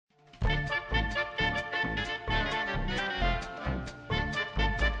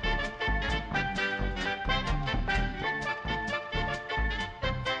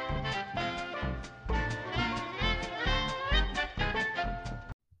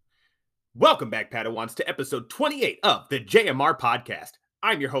Welcome back, Padawans, to episode 28 of the JMR podcast.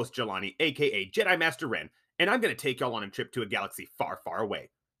 I'm your host, Jelani, aka Jedi Master Ren, and I'm going to take y'all on a trip to a galaxy far, far away.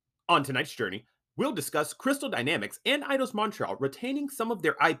 On tonight's journey, we'll discuss Crystal Dynamics and Eidos Montreal retaining some of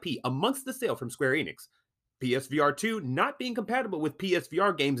their IP amongst the sale from Square Enix, PSVR 2 not being compatible with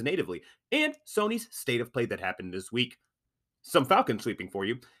PSVR games natively, and Sony's state of play that happened this week. Some Falcon sweeping for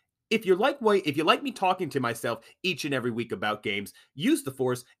you. If you like me talking to myself each and every week about games, use the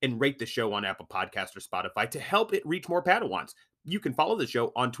Force and rate the show on Apple Podcasts or Spotify to help it reach more Padawans. You can follow the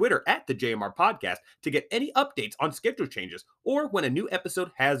show on Twitter at the JMR Podcast to get any updates on schedule changes or when a new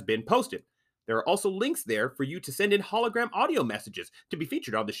episode has been posted. There are also links there for you to send in hologram audio messages to be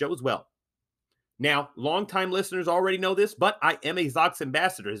featured on the show as well. Now, longtime listeners already know this, but I am a Zox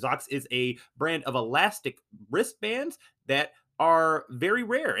ambassador. Zox is a brand of elastic wristbands that are very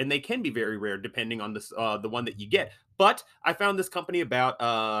rare, and they can be very rare depending on the one that you get. But I found this company about,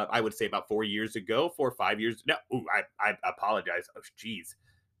 I would say about 4 years ago, 4 or 5 years. No, I apologize. Oh, geez.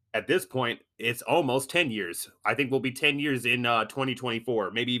 At this point, it's almost 10 years. I think we'll be 10 years in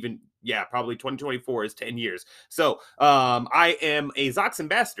 2024, maybe even, yeah, probably 2024 is 10 years. So I am a Zox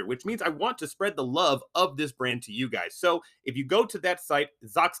ambassador, which means I want to spread the love of this brand to you guys. So if you go to that site,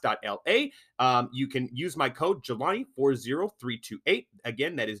 zox.la, you can use my code Jelani40328.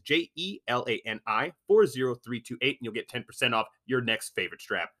 Again, that is JELANI 40328, and you'll get 10% off your next favorite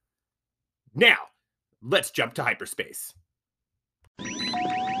strap. Now, let's jump to hyperspace.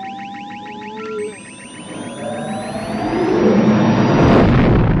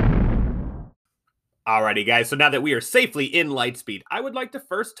 Alrighty, guys, so now that we are safely in Lightspeed, I would like to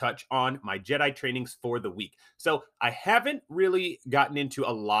first touch on my Jedi trainings for the week. So I haven't really gotten into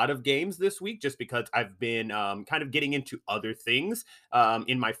a lot of games this week just because I've been kind of getting into other things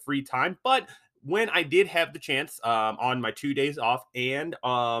in my free time, but when I did have the chance on my 2 days off and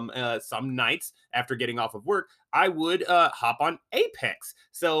some nights after getting off of work, I would hop on Apex.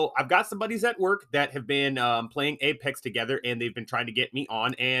 So I've got some buddies at work that have been playing Apex together, and they've been trying to get me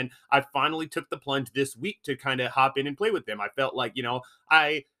on. And I finally took the plunge this week to kind of hop in and play with them. I felt like,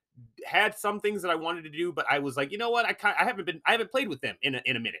 I had some things that I wanted to do, but I was like, you know what? I haven't played with them in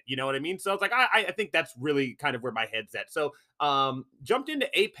a minute. You know what I mean? So I was like, I think that's really kind of where my head's at. So jumped into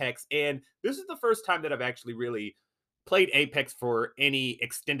Apex, and this is the first time that I've actually really played Apex for any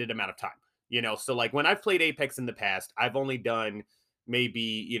extended amount of time. So like when I've played Apex in the past, I've only done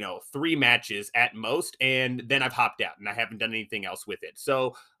maybe 3 matches at most, and then I've hopped out and I haven't done anything else with it.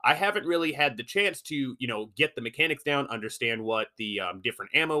 So I haven't really had the chance to get the mechanics down, understand what the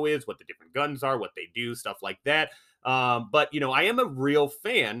different ammo is, what the different guns are, what they do, stuff like that. But I am a real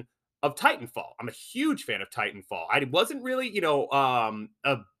fan of Titanfall. I'm a huge fan of Titanfall. I wasn't really,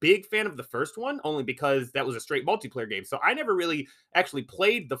 a big fan of the first one, only because that was a straight multiplayer game. So I never really actually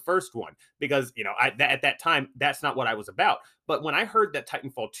played the first one because, at that time, that's not what I was about. But when I heard that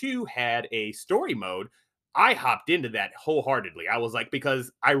Titanfall 2 had a story mode, I hopped into that wholeheartedly. I was like,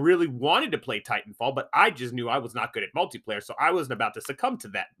 because I really wanted to play Titanfall, but I just knew I was not good at multiplayer, so I wasn't about to succumb to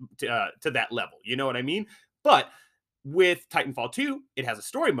that level. You know what I mean? But with Titanfall 2, it has a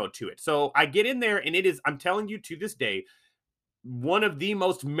story mode to it. So I get in there, and it is, I'm telling you, to this day, one of the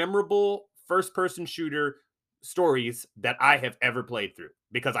most memorable first-person shooter stories that I have ever played through.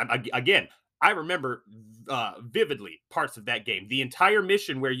 Because I remember vividly parts of that game. The entire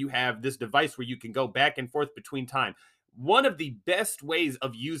mission where you have this device where you can go back and forth between time. One of the best ways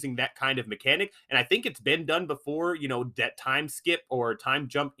of using that kind of mechanic, and I think it's been done before, that time skip or time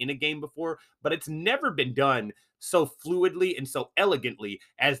jump in a game before, but it's never been done so fluidly and so elegantly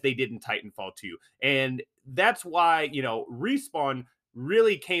as they did in Titanfall 2. And that's why, Respawn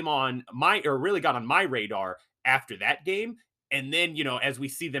really really got on my radar after that game. And then, as we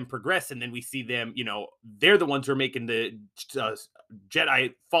see them progress, and then we see them, they're the ones who are making the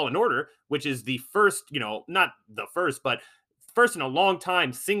Jedi Fallen Order, which is the first, not the first, but first in a long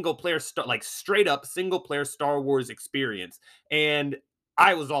time single player, like straight up single player Star Wars experience. And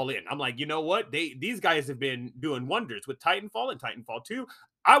I was all in. I'm like, you know what? These guys have been doing wonders with Titanfall and Titanfall 2.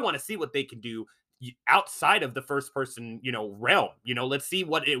 I want to see what they can do outside of the first person realm. Let's see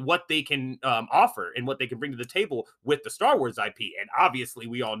what they can offer and what they can bring to the table with the Star Wars IP. And obviously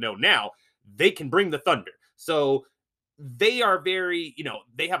we all know now they can bring the thunder. So they are very,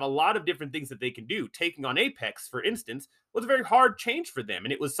 they have a lot of different things that they can do. Taking on Apex, for instance, was a very hard change for them,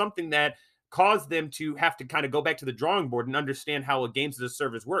 and it was something that caused them to have to kind of go back to the drawing board and understand how a games as a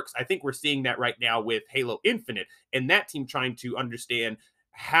service works. I think we're seeing that right now with Halo Infinite, and that team trying to understand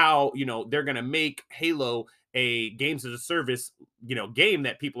how, they're going to make Halo a games as a service, game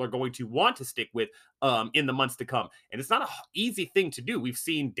that people are going to want to stick with in the months to come. And it's not an easy thing to do. We've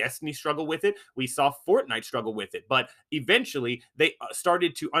seen Destiny struggle with it. We saw Fortnite struggle with it. But eventually, they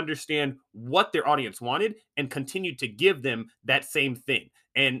started to understand what their audience wanted and continued to give them that same thing.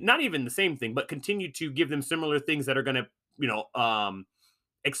 And not even the same thing, but continue to give them similar things that are going to,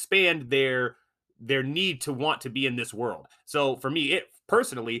 expand their need to want to be in this world. So for me, it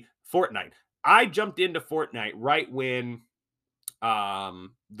personally, Fortnite. I jumped into Fortnite right when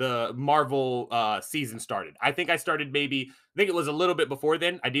the Marvel season started. I think I started I think it was a little bit before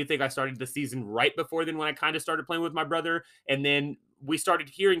then. I do think I started the season right before then when I kind of started playing with my brother, and then we started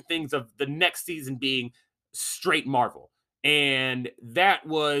hearing things of the next season being straight Marvel. And that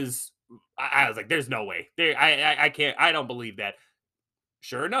was I was like, there's no way. I can't, I don't believe that.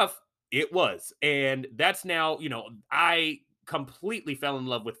 Sure enough, it was. And that's now, I completely fell in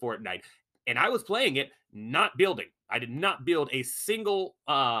love with Fortnite. And I was playing it, not building. I did not build a single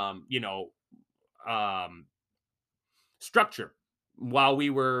um structure while we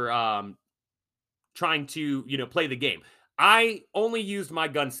were trying to, play the game. I only used my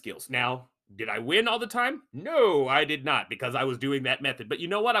gun skills. Now, did I win all the time? No, I did not, because I was doing that method. But you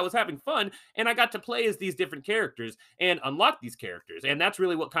know what? I was having fun, and I got to play as these different characters and unlock these characters. And that's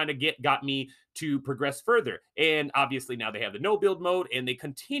really what kind of got me to progress further. And obviously now they have the no build mode, and they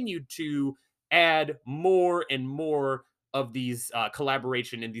continued to add more and more of these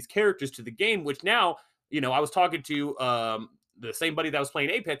collaboration and these characters to the game, which now, I was talking to the same buddy that I was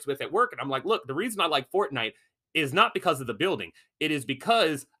playing Apex with at work, and I'm like, look, the reason I like Fortnite is not because of the building. It is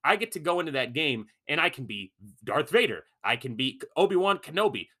because I get to go into that game and I can be Darth Vader, I can be Obi-Wan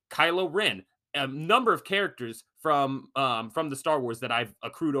Kenobi, Kylo Ren, a number of characters from the Star Wars that I've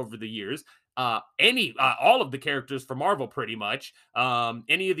accrued over the years. All of the characters from Marvel, pretty much.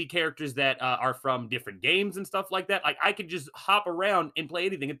 Any of the characters that are from different games and stuff like that. Like, I could just hop around and play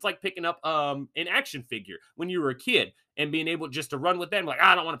anything. It's like picking up an action figure when you were a kid and being able just to run with them. Like,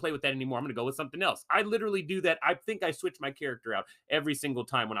 I don't want to play with that anymore. I'm going to go with something else. I literally do that. I think I switched my character out every single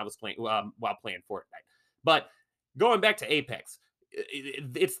time when I was playing while playing Fortnite. But going back to Apex,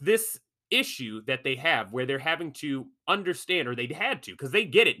 it's this issue that they have where they're having to understand, or they had to, because they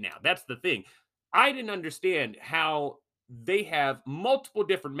get it now. That's the thing. I didn't understand how they have multiple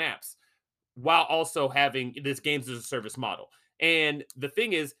different maps while also having this games as a service model. And the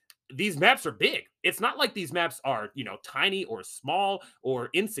thing is, these maps are big. It's not like these maps are, tiny or small or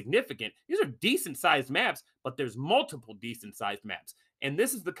insignificant. These are decent sized maps, but there's multiple decent sized maps. And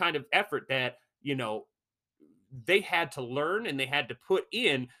this is the kind of effort that, they had to learn and they had to put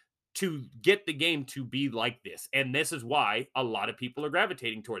in to get the game to be like this. And this is why a lot of people are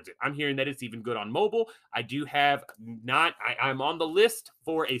gravitating towards it. I'm hearing that it's even good on mobile. I do have I'm on the list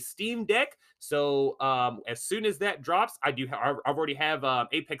for a Steam Deck. So as soon as that drops, I've already have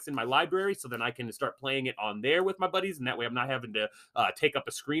Apex in my library, so then I can start playing it on there with my buddies. And that way I'm not having to take up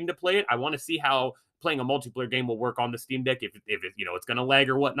a screen to play it. I want to see how playing a multiplayer game will work on the Steam Deck, if it's going to lag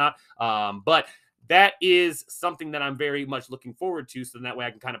or whatnot. But that is something that I'm very much looking forward to. So that way I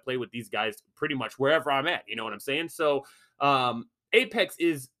can kind of play with these guys pretty much wherever I'm at. You know what I'm saying? So Apex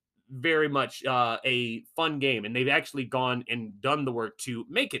is very much a fun game, and they've actually gone and done the work to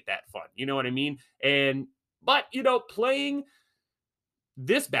make it that fun. You know what I mean? But playing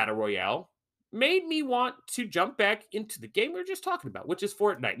this battle royale made me want to jump back into the game we were just talking about, which is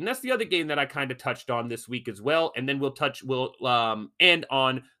Fortnite. And that's the other game that I kind of touched on this week as well. And then we'll end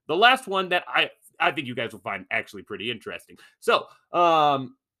on the last one that I think you guys will find actually pretty interesting. So,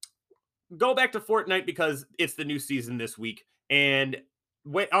 go back to Fortnite because it's the new season this week. And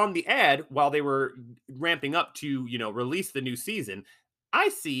went on the ad while they were ramping up to, release the new season, I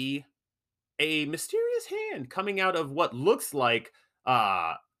see a mysterious hand coming out of what looks like,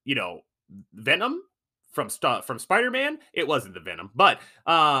 you know, Venom from Spider-Man. It wasn't the Venom, but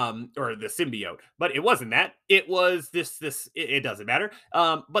or the symbiote, but it wasn't that. It was it doesn't matter.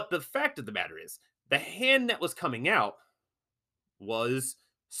 But the fact of the matter is, the hand that was coming out was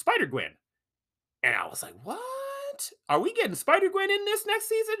Spider-Gwen. And I was like, what? Are we getting Spider-Gwen in this next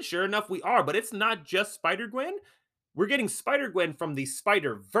season? Sure enough, we are, but it's not just Spider-Gwen. We're getting Spider-Gwen from the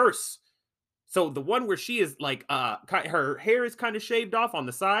Spider-Verse. So the one where she is like, her hair is kind of shaved off on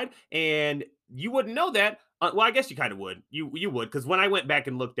the side, and you wouldn't know that. Well, I guess you kind of would. You would, because when I went back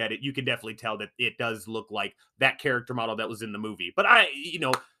and looked at it, you could definitely tell that it does look like that character model that was in the movie. But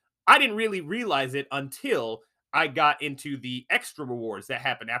I didn't really realize it until I got into the extra rewards that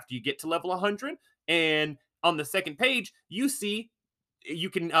happen after you get to level 100. And on the second page, you see you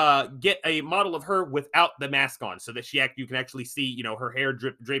can get a model of her without the mask on, so that you can actually see, her hair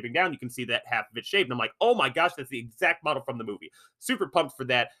draping down. You can see that half of it shaved. And I'm like, oh my gosh, that's the exact model from the movie. Super pumped for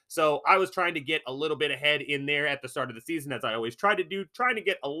that. So I was trying to get a little bit ahead in there at the start of the season, as I always try to do, trying to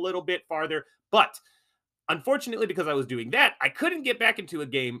get a little bit farther. But unfortunately, because I was doing that, I couldn't get back into a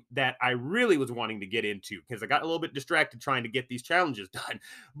game that I really was wanting to get into, because I got a little bit distracted trying to get these challenges done.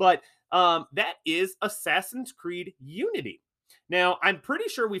 But that is Assassin's Creed Unity. Now, I'm pretty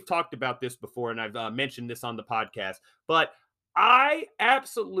sure we've talked about this before, and I've mentioned this on the podcast, but I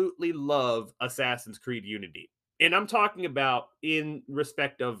absolutely love Assassin's Creed Unity. And I'm talking about in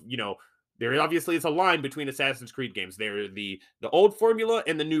respect of, there obviously is a line between Assassin's Creed games. There are the old formula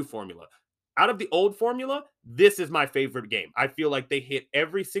and the new formula. Out of the old formula, this is my favorite game. I feel like they hit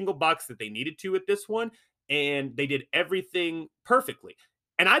every single box that they needed to at this one, and they did everything perfectly.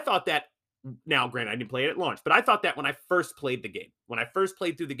 And I thought that, now granted, I didn't play it at launch, but I thought that when I first played the game, when I first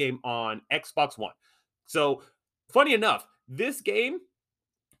played through the game on Xbox One. So, funny enough, this game,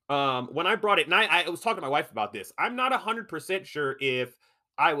 when I brought it, and I was talking to my wife about this, I'm not 100% sure if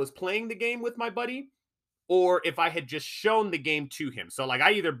I was playing the game with my buddy or if I had just shown the game to him. So like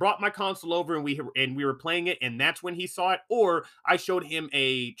I either brought my console over and we were playing it and that's when he saw it, or I showed him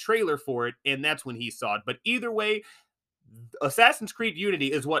a trailer for it and that's when he saw it. But either way, Assassin's Creed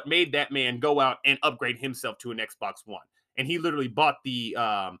Unity is what made that man go out and upgrade himself to an Xbox One. And he literally bought the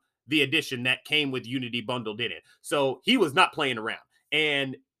edition that came with Unity bundled in it. So he was not playing around.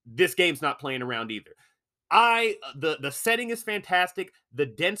 And this game's not playing around either. The setting is fantastic. The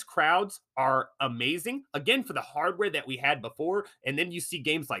dense crowds are amazing. Again, for the hardware that we had before, and then you see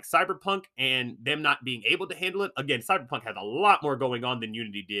games like Cyberpunk and them not being able to handle it. Again, Cyberpunk has a lot more going on than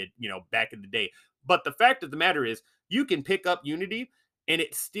Unity did, back in the day. But the fact of the matter is, you can pick up Unity and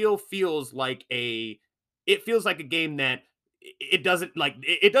it still feels like a game that it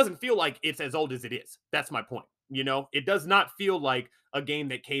doesn't feel like it's as old as it is. That's my point. It does not feel like a game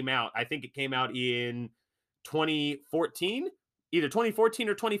that came out. I think it came out in 2014, either 2014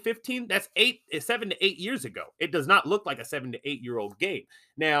 or 2015. That's 7 to 8 years ago. It does not look like a 7 to 8 year old game.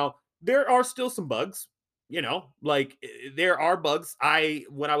 Now, there are still some bugs, there are bugs.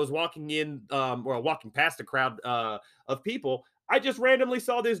 When I was walking in, or walking past a crowd of people, I just randomly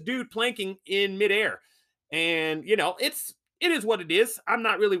saw this dude planking in midair. And, it is what it is. I'm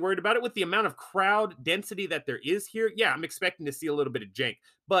not really worried about it. With the amount of crowd density that there is here, yeah, I'm expecting to see a little bit of jank.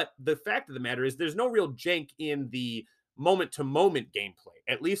 But the fact of the matter is, there's no real jank in the moment to moment gameplay,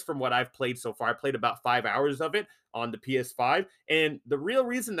 at least from what I've played so far. I played about 5 hours of it on the PS5. And the real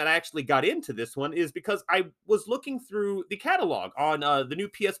reason that I actually got into this one is because I was looking through the catalog on the new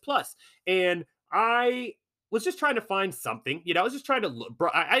PS Plus. And I was just trying to find something. I was just trying to look.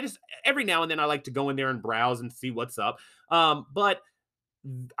 I just, every now and then, I like to go in there and browse and see what's up. But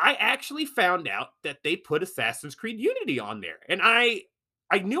I actually found out that they put Assassin's Creed Unity on there. And I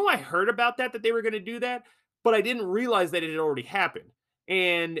knew I heard about that they were going to do that, but I didn't realize that it had already happened.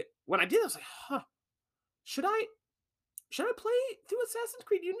 And when I did, I was like, huh, should I play through Assassin's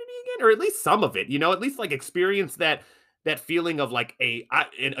Creed Unity again, or at least some of it? At least like experience that feeling of like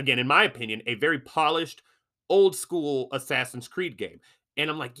and again, in my opinion, a very polished, old school Assassin's Creed game. And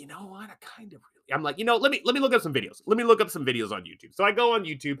I'm like, you know what? I'm like, let me look up some videos. Let me look up some videos on YouTube. So I go on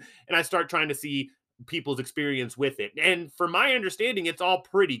YouTube and I start trying to see people's experience with it. And from my understanding, it's all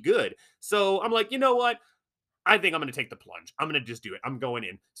pretty good. So I'm like, you know what? I think I'm going to take the plunge. I'm going to just do it. I'm going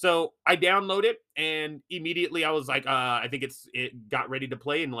in. So I download it and immediately I was like, I think it got ready to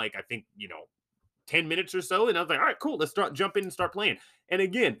play in like, I think, 10 minutes or so. And I was like, all right, cool. Let's jump in and start playing. And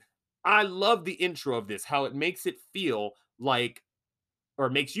again, I love the intro of this, how it makes it feel like, or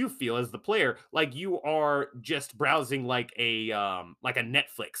makes you feel as the player, like you are just browsing like a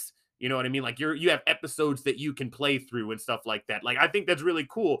Netflix. You know what I mean? Like you have episodes that you can play through and stuff like that. Like I think that's really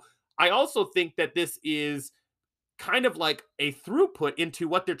cool. I also think that this is kind of like a throughput into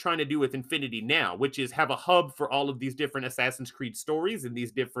what they're trying to do with Infinity now, which is have a hub for all of these different Assassin's Creed stories and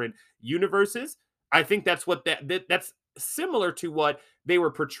these different universes. I think that's what that's similar to what they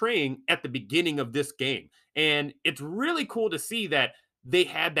were portraying at the beginning of this game. And it's really cool to see that they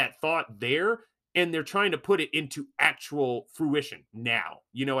had that thought there and they're trying to put it into actual fruition now.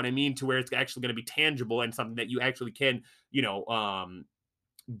 You know what I mean? To where it's actually going to be tangible and something that you actually can,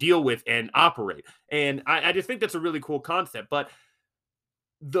 deal with and operate. And I just think that's a really cool concept. But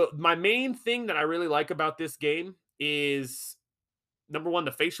my main thing that I really like about this game is, number one,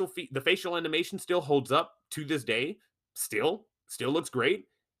 the facial animation still holds up to this day. Still looks great.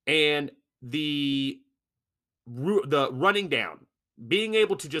 And the running down, being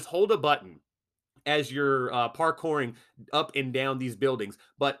able to just hold a button as you're parkouring up and down these buildings,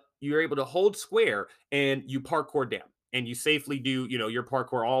 but you're able to hold square and you parkour down and you safely do, your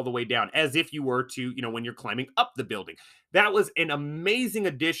parkour all the way down as if you were to, when you're climbing up the building. That was an amazing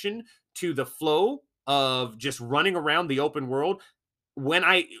addition to the flow of just running around the open world when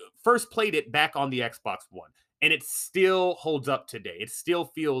I first played it back on the Xbox One. And it still holds up today. It still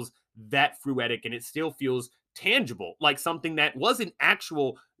feels that frenetic and it still feels tangible, like something that was an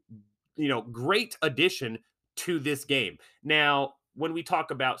actual great addition to this game. Now, when we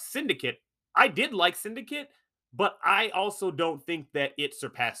talk about Syndicate, I did like Syndicate, but I also don't think that it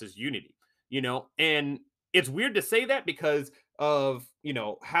surpasses Unity, and it's weird to say that because of,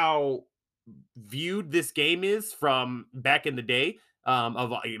 how viewed this game is from back in the day,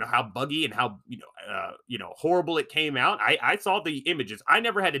 of how buggy and how horrible it came out. I saw the images. I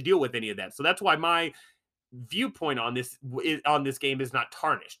never had to deal with any of that, so that's why my viewpoint on this game is not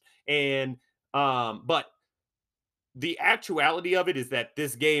tarnished. And but the actuality of it is that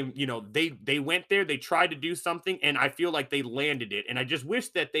this game, they went there, they tried to do something, and I feel like they landed it. And I just wish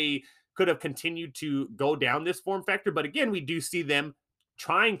that they could have continued to go down this form factor. But again, we do see them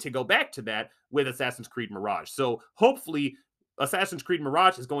trying to go back to that with Assassin's Creed Mirage. So hopefully Assassin's Creed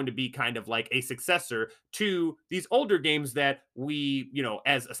Mirage is going to be kind of like a successor to these older games that we,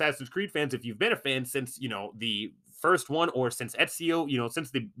 as Assassin's Creed fans, if you've been a fan since, the first one or since Ezio,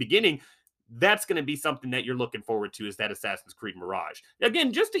 since the beginning, that's going to be something that you're looking forward to, is that Assassin's Creed Mirage.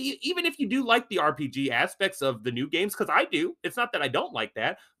 Again, just to, even if you do like the RPG aspects of the new games, because I do, it's not that I don't like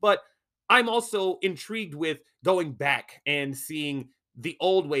that, but I'm also intrigued with going back and seeing the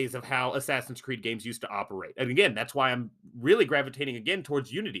old ways of how Assassin's Creed games used to operate. And again, that's why I'm really gravitating again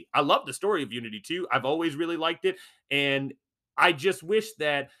towards Unity. I love the story of Unity too. I've always really liked it. And I just wish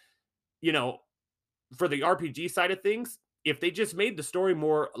that, you know, for the RPG side of things, if they just made the story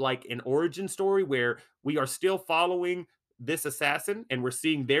more like an origin story where we are still following this assassin and we're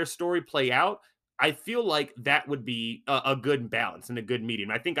seeing their story play out, I feel like that would be a good balance and a good medium.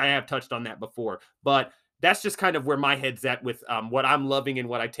 I think I have touched on that before, but that's just kind of where my head's at with what I'm loving and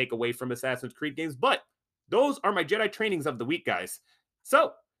what I take away from Assassin's Creed games. But those are my Jedi trainings of the week, guys.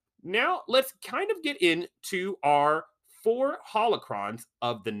 So now let's kind of get into our 4 holocrons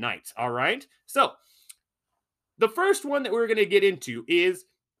of the night. All right. So the first one that we're going to get into is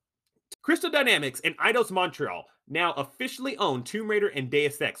Crystal Dynamics and Eidos Montreal now officially own Tomb Raider and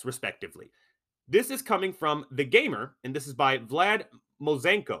Deus Ex, respectively. This is coming from The Gamer, and this is by Vlad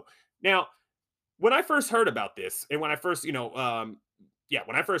Mozenko. Now, when I first heard about this, and when I first, when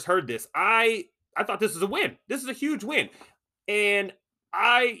I first heard this, I thought this is a win. This is a huge win, and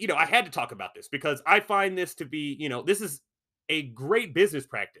I had to talk about this because I find this to be, this is a great business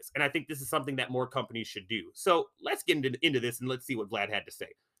practice, and I think this is something that more companies should do. So let's get into this and let's see what Vlad had to say.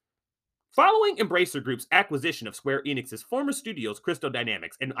 Following Embracer Group's acquisition of Square Enix's former studios Crystal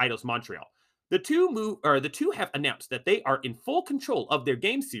Dynamics and Eidos Montreal, the two have announced that they are in full control of their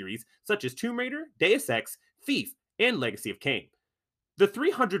game series such as Tomb Raider, Deus Ex, Thief, and Legacy of Kain. The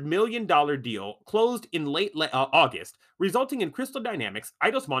 $300 million deal closed in late August, resulting in Crystal Dynamics,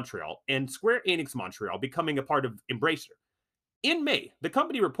 Eidos Montreal, and Square Enix Montreal becoming a part of Embracer. In May, the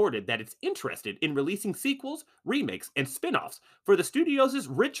company reported that it's interested in releasing sequels, remakes, and spin offs for the studio's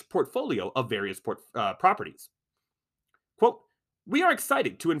rich portfolio of various properties. Quote, "We are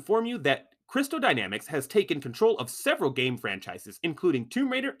excited to inform you that Crystal Dynamics has taken control of several game franchises, including Tomb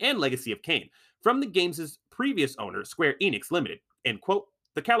Raider and Legacy of Kain, from the game's previous owner, Square Enix Limited," end quote.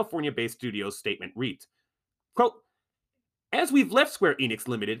 The California-based studio's statement reads, quote, "As we've left Square Enix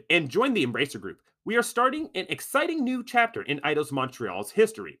Limited and joined the Embracer Group, we are starting an exciting new chapter in Eidos Montreal's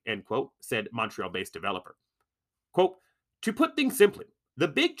history," end quote, said Montreal-based developer. Quote, "To put things simply, the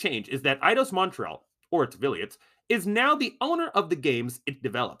big change is that Eidos Montreal, or its affiliates, is now the owner of the games it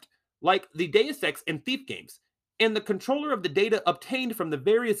developed, like the Deus Ex and Thief games, and the controller of the data obtained from the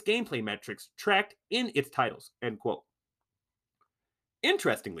various gameplay metrics tracked in its titles," end quote.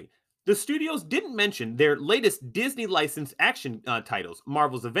 Interestingly, the studios didn't mention their latest Disney licensed action titles,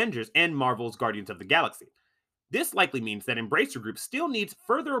 Marvel's Avengers and Marvel's Guardians of the Galaxy. This likely means that Embracer Group still needs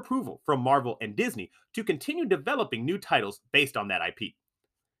further approval from Marvel and Disney to continue developing new titles based on that IP.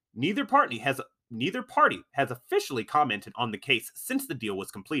 Neither party has officially commented on the case since the deal was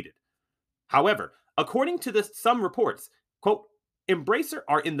completed. However, according to some reports, quote, "Embracer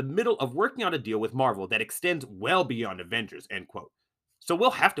are in the middle of working on a deal with Marvel that extends well beyond Avengers," end quote. So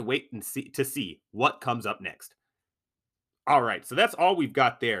we'll have to wait and see what comes up next. All right, so that's all we've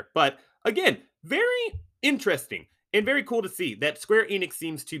got there. But again, very interesting and very cool to see that Square Enix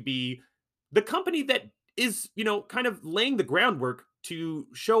seems to be the company that is, kind of laying the groundwork to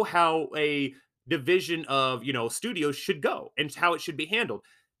show how a division of, studios should go and how it should be handled.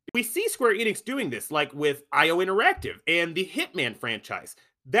 We see Square Enix doing this, like with IO Interactive and the Hitman franchise.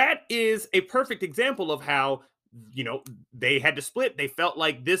 That is a perfect example of how, they had to split. They felt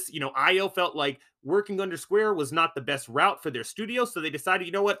like this, IO felt like working under Square was not the best route for their studio. So they decided,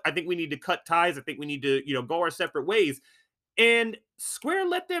 you know what? I think we need to cut ties. I think we need to, go our separate ways. And Square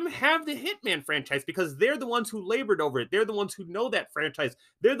let them have the Hitman franchise because they're the ones who labored over it. They're the ones who know that franchise.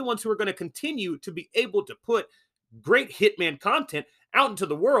 They're the ones who are going to continue to be able to put great Hitman content out into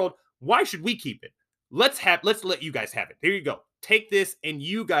the world. Why should we keep it? Let's let you guys have it. Here you go. Take this and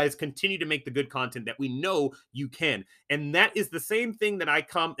you guys continue to make the good content that we know you can. And that is the same thing that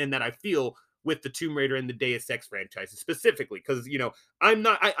I feel with the Tomb Raider and the Deus Ex franchises specifically, because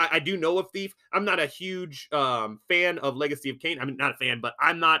I do know of Thief. I'm not a huge fan of Legacy of Kain. I mean, not a fan, but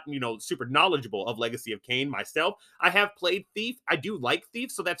I'm not super knowledgeable of Legacy of Kain myself. I have played Thief. I do like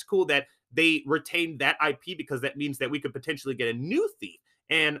Thief, so that's cool that they retained that IP, because that means that we could potentially get a new Thief.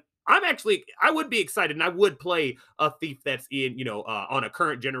 And I would be excited, and I would play a Thief that's in on a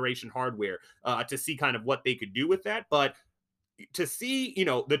current generation hardware to see kind of what they could do with that. But to see,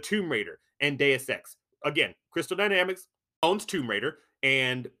 the Tomb Raider and Deus Ex. Again, Crystal Dynamics owns Tomb Raider,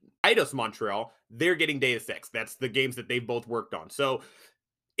 and Eidos Montreal, they're getting Deus Ex. That's the games that they've both worked on. So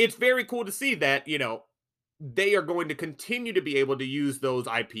it's very cool to see that, they are going to continue to be able to use those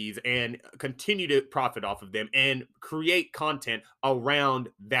IPs and continue to profit off of them and create content around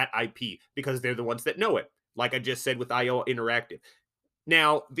that IP because they're the ones that know it. Like I just said with IO Interactive.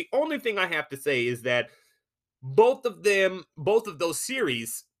 Now, the only thing I have to say is that both of those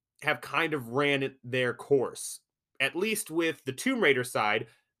series have kind of ran their course. At least with the Tomb Raider side,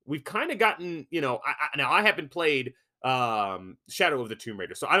 we've kind of gotten, now I haven't played Shadow of the Tomb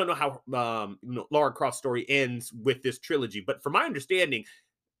Raider, so I don't know how Lara Croft's story ends with this trilogy, but from my understanding,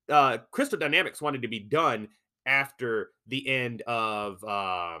 Crystal Dynamics wanted to be done after the end of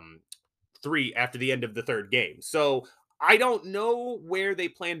after the end of the third game. So I don't know where they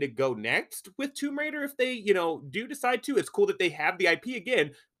plan to go next with Tomb Raider if they, do decide to. It's cool that they have the IP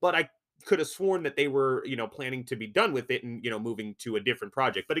again, but I could have sworn that they were, planning to be done with it and, moving to a different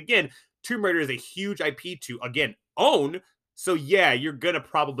project. But again, Tomb Raider is a huge IP to, again, own. So yeah, you're going to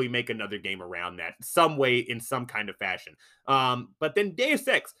probably make another game around that some way in some kind of fashion. But then Deus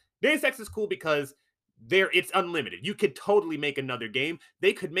Ex is cool because it's unlimited. You could totally make another game.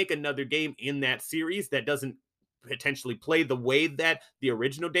 They could make another game in that series that doesn't potentially play the way that the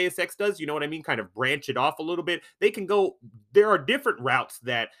original Deus Ex does. You know what I mean? Kind of branch it off a little bit. They can go, there are different routes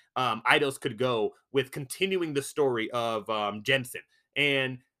that Eidos could go with continuing the story of Jensen.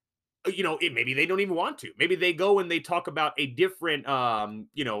 And maybe they don't even want to. Maybe they go and they talk about a different,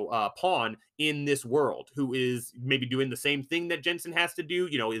 pawn in this world who is maybe doing the same thing that Jensen has to do,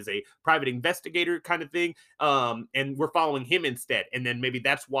 is a private investigator kind of thing. And we're following him instead. And then maybe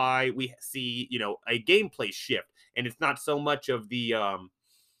that's why we see, a gameplay shift. And it's not so much of the,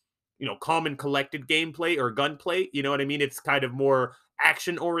 common collected gameplay or gunplay. You know what I mean? It's kind of more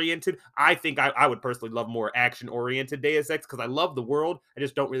action oriented. I think I would personally love more action oriented Deus Ex because I love the world. I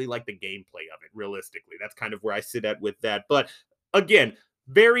just don't really like the gameplay of it, realistically. That's kind of where I sit at with that. But again,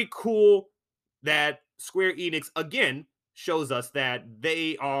 very cool that Square Enix again shows us that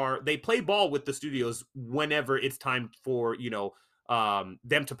they play ball with the studios whenever it's time for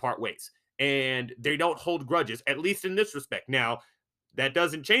them to part ways, and they don't hold grudges, at least in this respect. Now, that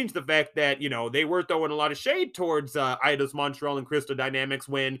doesn't change the fact that, they were throwing a lot of shade towards Eidos Montreal and Crystal Dynamics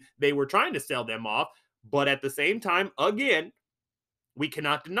when they were trying to sell them off. But at the same time, again, we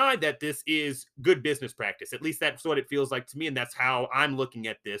cannot deny that this is good business practice. At least that's what it feels like to me. And that's how I'm looking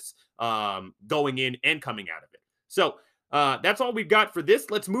at this going in and coming out of it. So that's all we've got for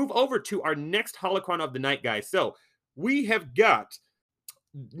this. Let's move over to our next Holocron of the night, guys. So we have got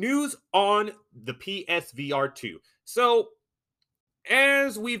news on the PSVR 2. So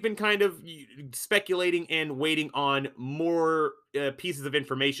as we've been kind of speculating and waiting on more pieces of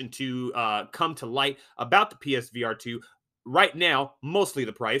information to come to light about the PSVR 2, right now, mostly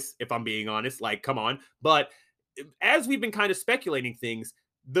the price, if I'm being honest, like, come on. But as we've been kind of speculating things,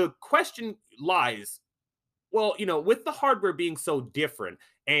 the question lies, well, with the hardware being so different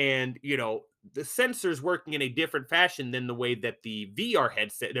and, the sensors working in a different fashion than the way that the VR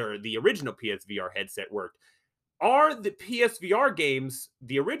headset or the original PSVR headset worked, are the PSVR games,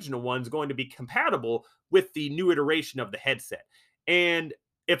 the original ones, going to be compatible with the new iteration of the headset? And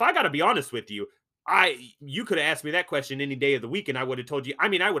if I got to be honest with you, you could have asked me that question any day of the week, and I would have told you. I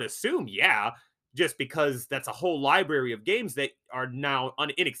mean, I would assume, yeah, just because that's a whole library of games that are now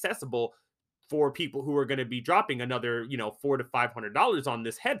inaccessible for people who are going to be dropping another, $400 to $500 on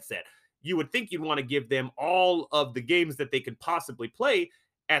this headset. you would think you'd want to give them all of the games that they could possibly play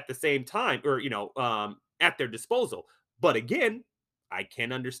at the same time, or at their disposal. But again, I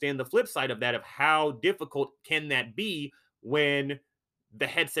can understand the flip side of that, of how difficult can that be when the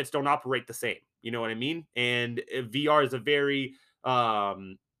headsets don't operate the same. You know what I mean? And VR is a very, I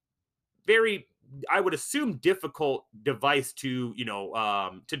would assume, difficult device to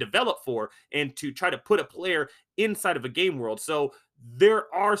to develop for, and to try to put a player inside of a game world. So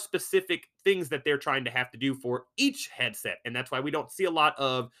there are specific things that they're trying to have to do for each headset, and that's why we don't see a lot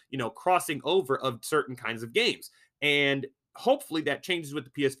of crossing over of certain kinds of games. And hopefully that changes with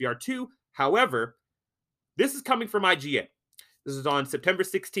the PSVR 2. However, this is coming from IGN. This is on September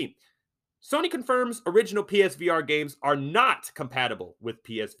 16th. Sony confirms original PSVR games are not compatible with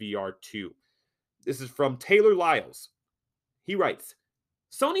PSVR 2. This is from Taylor Lyles. He writes,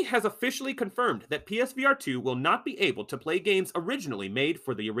 Sony has officially confirmed that PSVR 2 will not be able to play games originally made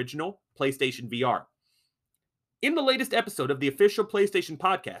for the original PlayStation VR. In the latest episode of the official PlayStation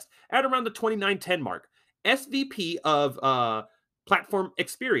podcast, at around the 29:10 mark, SVP of Platform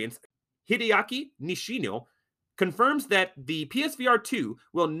Experience, Hideaki Nishino, confirms that the PSVR 2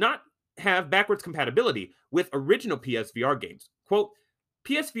 will not have backwards compatibility with original PSVR games. Quote,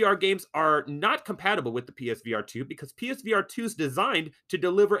 PSVR games are not compatible with the PSVR 2 because PSVR 2 is designed to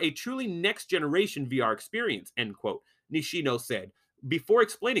deliver a truly next-generation VR experience, end quote, Nishino said, before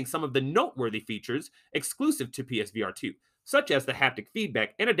explaining some of the noteworthy features exclusive to PSVR 2, such as the haptic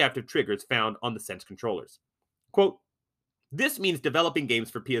feedback and adaptive triggers found on the Sense controllers. Quote, this means developing games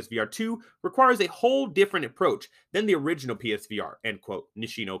for PSVR 2 requires a whole different approach than the original PSVR, end quote,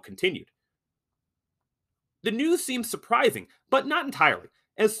 Nishino continued. The news seems surprising, but not entirely,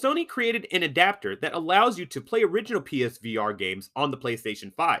 as Sony created an adapter that allows you to play original PSVR games on the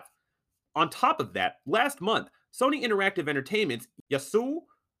PlayStation 5. On top of that, last month, Sony Interactive Entertainment's Yasuo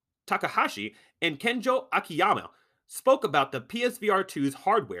Takahashi and Kenjo Akiyama spoke about the PSVR 2's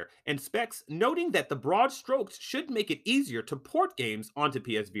hardware and specs, noting that the broad strokes should make it easier to port games onto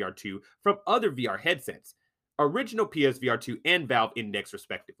PSVR 2 from other VR headsets, original PSVR 2 and Valve Index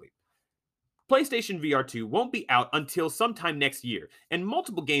respectively. PlayStation VR 2 won't be out until sometime next year, and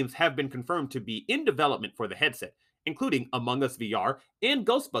multiple games have been confirmed to be in development for the headset, including Among Us VR and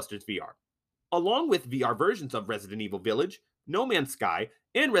Ghostbusters VR, along with VR versions of Resident Evil Village, No Man's Sky,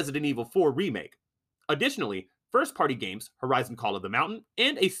 and Resident Evil 4 Remake. Additionally, first-party games Horizon Call of the Mountain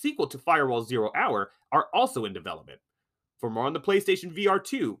and a sequel to Firewall Zero Hour are also in development. For more on the PlayStation VR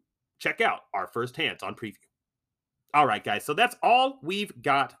 2, check out our first hands-on preview. All right, guys, so that's all we've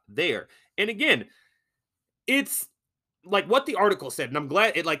got there. And again, it's like what the article said, and I'm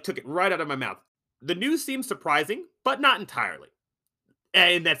glad it took it right out of my mouth. The news seems surprising, but not entirely.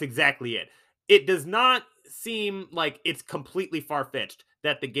 And that's exactly it. It does not seem like it's completely far-fetched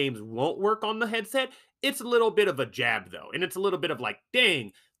that the games won't work on the headset. It's a little bit of a jab, though. And it's a little bit of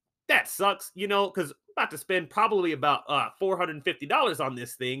dang, that sucks, because I'm about to spend probably about $450 on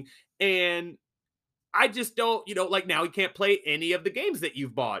this thing. And I just don't, now you can't play any of the games that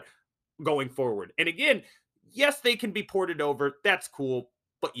you've bought going forward. And again, yes, they can be ported over. That's cool.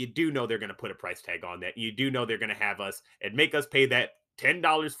 But you do know they're going to put a price tag on that. You do know they're going to have us and make us pay that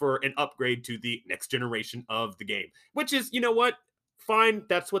 $10 for an upgrade to the next generation of the game, which is, what? Fine.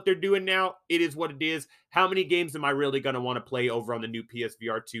 That's what they're doing now. It is what it is. How many games am I really going to want to play over on the new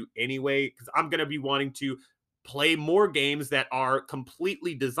PSVR 2 anyway? Because I'm going to be wanting to play more games that are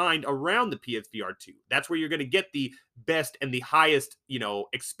completely designed around the PSVR 2. That's where you're going to get the best and the highest,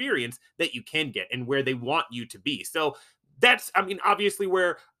 experience that you can get and where they want you to be. So that's, obviously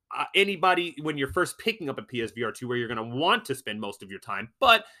where anybody, when you're first picking up a PSVR 2, where you're going to want to spend most of your time.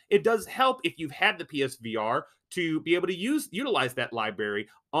 But it does help if you've had the PSVR to be able to utilize that library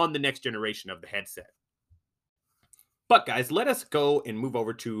on the next generation of the headset. But guys, let us go and move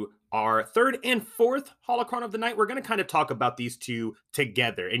over to our third and fourth holocron of the night. We're going to kind of talk about these two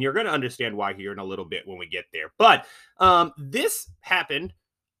together, and you're going to understand why here in a little bit when we get there. But this happened,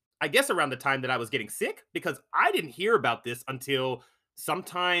 I guess, around the time that I was getting sick, because I didn't hear about this until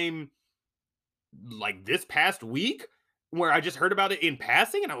sometime this past week, where I just heard about it in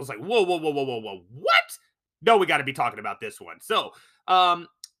passing, and I was like, whoa, whoa, whoa, whoa, whoa, whoa, what? No, we got to be talking about this one. So,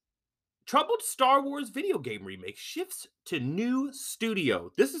 troubled Star Wars video game remake shifts to new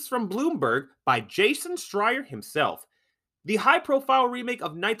studio. This is from Bloomberg by Jason Schreier himself. The high-profile remake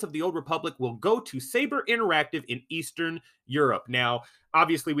of Knights of the Old Republic will go to Saber Interactive in Eastern Europe. Now,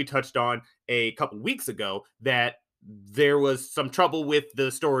 obviously, we touched on a couple weeks ago that there was some trouble with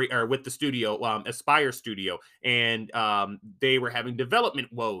the story or with the studio, Aspire Studio, and they were having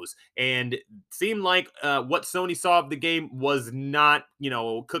development woes, and seemed like what Sony saw of the game was not,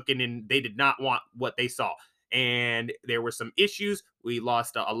 cooking, and they did not want what they saw. And there were some issues. We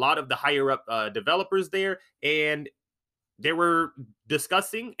lost a lot of the higher up developers there, and there were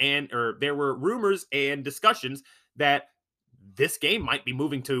there were rumors and discussions that this game might be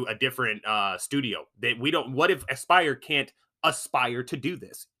moving to a different studio. That we don't. What if Aspire can't aspire to do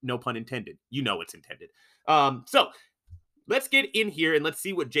this? No pun intended. You know it's intended. So let's get in here and let's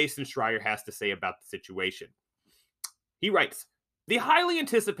see what Jason Schreier has to say about the situation. He writes, the highly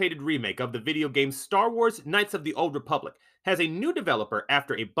anticipated remake of the video game Star Wars Knights of the Old Republic has a new developer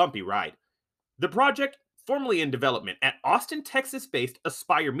after a bumpy ride. The project, formerly in development at Austin, Texas-based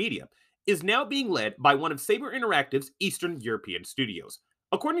Aspire Media, is now being led by one of Saber Interactive's Eastern European studios,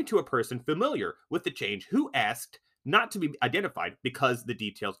 according to a person familiar with the change who asked not to be identified because the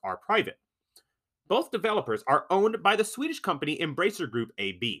details are private. Both developers are owned by the Swedish company Embracer Group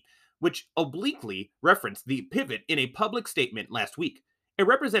AB, which obliquely referenced the pivot in a public statement last week. A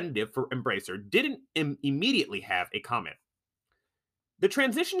representative for Embracer didn't immediately have a comment. The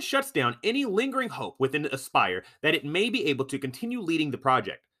transition shuts down any lingering hope within Aspire that it may be able to continue leading the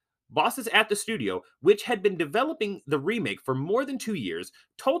project. Bosses at the studio, which had been developing the remake for more than 2 years,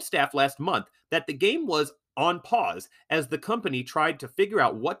 told staff last month that the game was on pause as the company tried to figure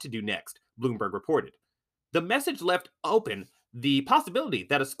out what to do next, Bloomberg reported. The message left open the possibility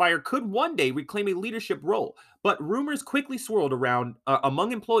that Aspire could one day reclaim a leadership role, but rumors quickly swirled around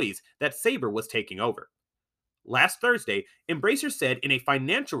among employees that Saber was taking over. Last Thursday, Embracer said in a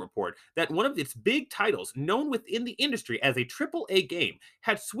financial report that one of its big titles, known within the industry as a AAA game,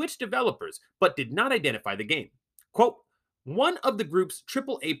 had switched developers but did not identify the game. Quote, one of the group's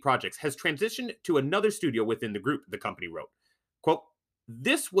AAA projects has transitioned to another studio within the group, the company wrote. Quote,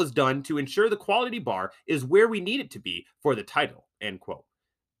 this was done to ensure the quality bar is where we need it to be for the title, end quote.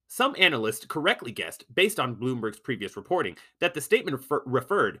 Some analysts correctly guessed, based on Bloomberg's previous reporting, that the statement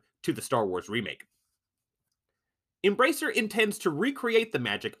referred to the Star Wars remake. Embracer intends to recreate the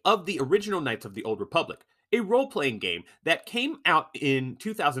magic of the original Knights of the Old Republic, a role-playing game that came out in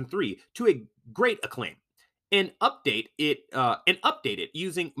 2003 to a great acclaim, and update it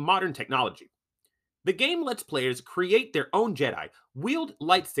using modern technology. The game lets players create their own Jedi, wield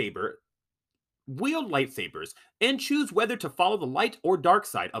lightsabers, and choose whether to follow the light or dark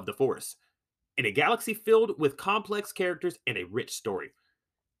side of the Force, in a galaxy filled with complex characters and a rich story.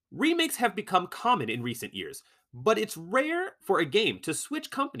 Remakes have become common in recent years, but it's rare for a game to switch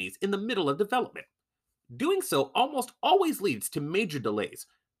companies in the middle of development. Doing so almost always leads to major delays.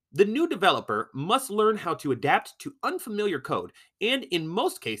 The new developer must learn how to adapt to unfamiliar code, and in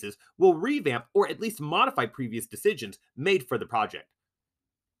most cases will revamp or at least modify previous decisions made for the project.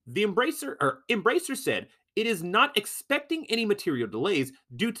 The Embracer said it is not expecting any material delays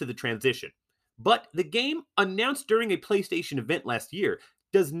due to the transition, but the game, announced during a PlayStation event last year,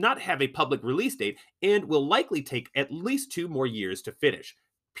 does not have a public release date and will likely take at least 2 more years to finish,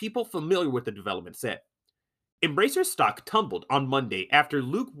 people familiar with the development said. Embracer stock tumbled on Monday after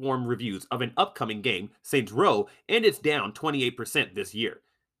lukewarm reviews of an upcoming game, Saints Row, and it's down 28% this year.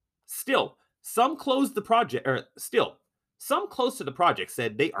 Still, some close to the project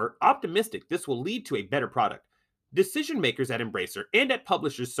said they are optimistic this will lead to a better product. Decision makers at Embracer and at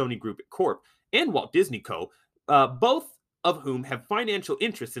publishers Sony Group Corp and Walt Disney Co., both of whom have financial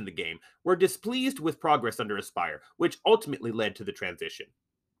interests in the game, were displeased with progress under Aspire, which ultimately led to the transition.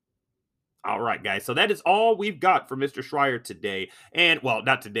 All right, guys. So that is all we've got for Mr. Schreier today. And, well,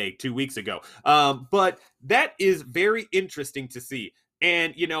 not today, 2 weeks ago. But that is very interesting to see.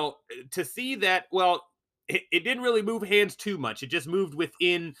 And, to see that, well, it didn't really move hands too much. It just moved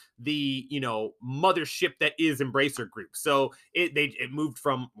within the, mothership that is Embracer Group. So it moved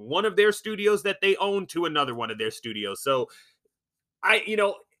from one of their studios that they own to another one of their studios. So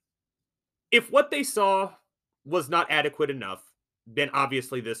if what they saw was not adequate enough, then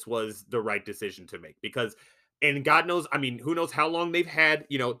obviously this was the right decision to make, because, and God knows, who knows how long they've had,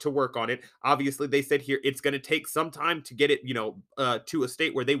 to work on it. Obviously, they said here it's going to take some time to get it, to a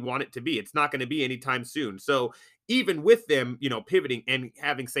state where they want it to be. It's not going to be anytime soon. So even with them, pivoting and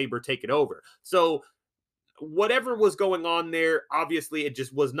having Saber take it over. So whatever was going on there, obviously it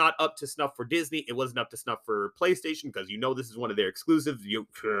just was not up to snuff for Disney. It wasn't up to snuff for PlayStation, because this is one of their exclusives.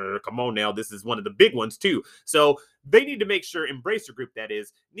 Come on now, this is one of the big ones too. So they need to make sure, Embracer Group that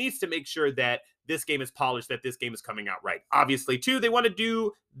is, needs to make sure that this game is polished, that this game is coming out right. Obviously too, they want to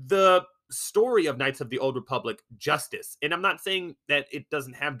do the story of Knights of the Old Republic justice. And I'm not saying that it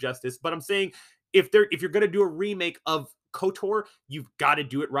doesn't have justice, but I'm saying if you're going to do a remake of KOTOR, you've got to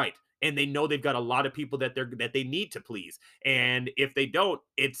do it right. And they know they've got a lot of people that they need to please. And if they don't,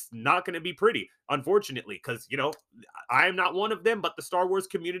 it's not going to be pretty, unfortunately, because I'm not one of them, but the Star Wars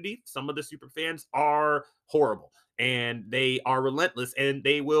community, some of the super fans are horrible and they are relentless, and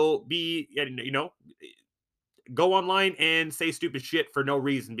they will be, go online and say stupid shit for no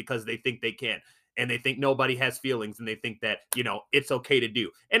reason because they think they can. And they think nobody has feelings, and they think that, it's okay to do.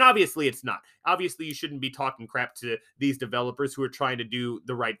 And obviously it's not. Obviously, you shouldn't be talking crap to these developers who are trying to do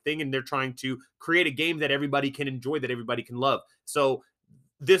the right thing, and they're trying to create a game that everybody can enjoy, that everybody can love. So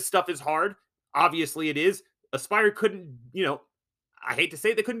this stuff is hard. Obviously it is. Aspire couldn't, I hate to say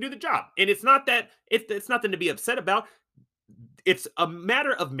it, they couldn't do the job. And it's not that it's nothing to be upset about. It's a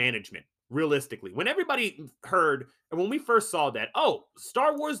matter of management, realistically. When everybody heard, and when we first saw that, oh,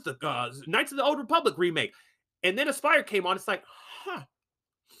 Star Wars, the Knights of the Old Republic remake, and then Aspire came on, it's like, huh,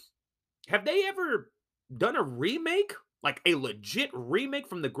 have they ever done a remake? Like a legit remake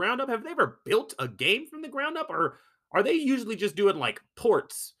from the ground up? Have they ever built a game from the ground up? Or are they usually just doing like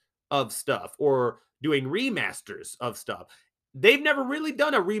ports of stuff or doing remasters of stuff? They've never really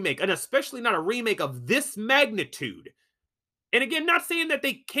done a remake, and especially not a remake of this magnitude. And again, not saying that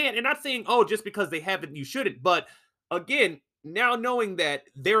they can't, and not saying, oh, just because they haven't, you shouldn't. But again, now knowing that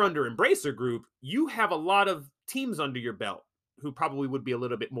they're under Embracer Group, you have a lot of teams under your belt who probably would be a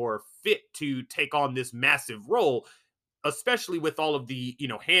little bit more fit to take on this massive role, especially with all of the,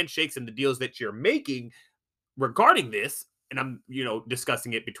 handshakes and the deals that you're making regarding this. And I'm,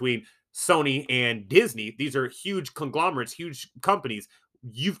 discussing it between Sony and Disney. These are huge conglomerates, huge companies.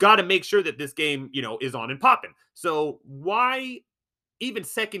 You've got to make sure that this game, is on and popping. So why even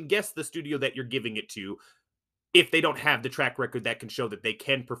second guess the studio that you're giving it to if they don't have the track record that can show that they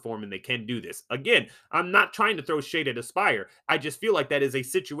can perform and they can do this? Again, I'm not trying to throw shade at Aspire. I just feel like that is a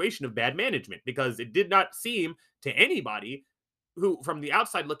situation of bad management, because it did not seem to anybody who, from the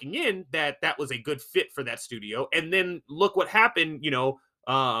outside looking in, that was a good fit for that studio. And then look what happened,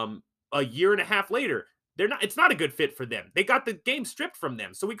 a year and a half later. It's not a good fit for them. They got the game stripped from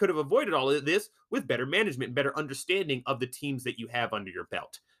them. So we could have avoided all of this with better management and better understanding of the teams that you have under your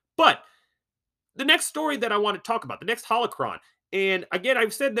belt. But the next story that I want to talk about, the next holocron, and again,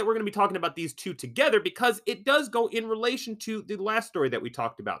 I've said that we're going to be talking about these two together because it does go in relation to the last story that we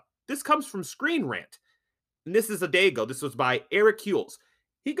talked about. This comes from Screen Rant, and this is a day ago. This was by Eric Hewells.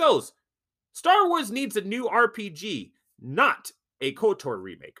 He goes, Star Wars needs a new RPG, not a KOTOR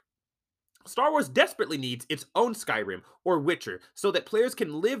remake. Star Wars desperately needs its own Skyrim or Witcher so that players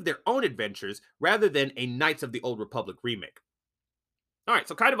can live their own adventures rather than a Knights of the Old Republic remake. All right,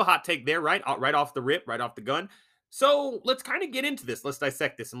 so kind of a hot take there, right? Right off the rip, right off the gun. So let's kind of get into this. Let's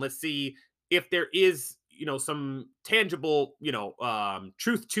dissect this, and let's see if there is, some tangible,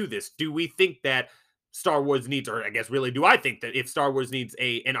 truth to this. Do we think that Star Wars needs, or I guess really, do I think that if Star Wars needs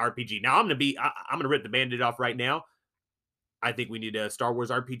an RPG? Now I'm gonna rip the Band-Aid off right now. I think we need a Star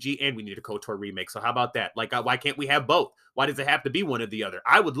Wars RPG and we need a KOTOR remake. So how about that? Like, why can't we have both? Why does it have to be one or the other?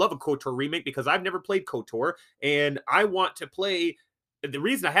 I would love a KOTOR remake because I've never played KOTOR, and I want to play. The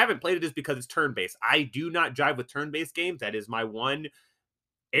reason I haven't played it is because it's turn-based. I do not jive with turn-based games. That is my one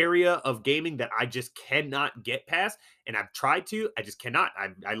area of gaming that I just cannot get past. And I've tried to, I just cannot.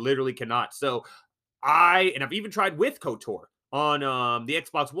 I literally cannot. So and I've even tried with KOTOR on the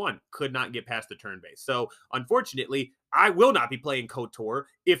Xbox One, could not get past the turn-based. So unfortunately, I will not be playing KOTOR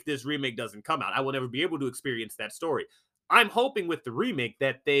if this remake doesn't come out. I will never be able to experience that story. I'm hoping with the remake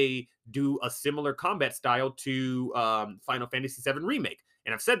that they do a similar combat style to Final Fantasy VII Remake.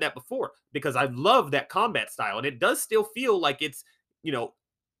 And I've said that before because I love that combat style. And it does still feel like it's,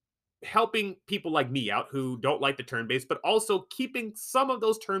 helping people like me out who don't like the turn-based, but also keeping some of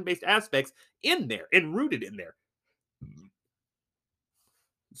those turn-based aspects in there and rooted in there.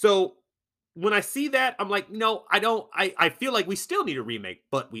 So when I see that, I'm like, no, I don't. I feel like we still need a remake,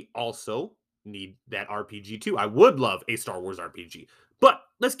 but we also need that RPG too. I would love a Star Wars RPG. But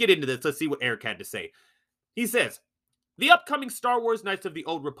let's get into this. Let's see what Eric had to say. He says, the upcoming Star Wars Knights of the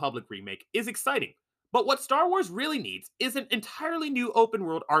Old Republic remake is exciting, but what Star Wars really needs is an entirely new open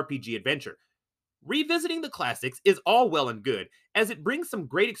world RPG adventure. Revisiting the classics is all well and good, as it brings some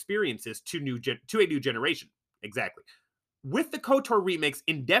great experiences to a new generation. Exactly. With the KOTOR remake's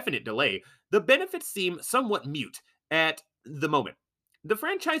indefinite delay, the benefits seem somewhat mute at the moment. The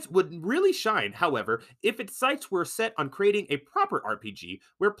franchise would really shine, however, if its sights were set on creating a proper RPG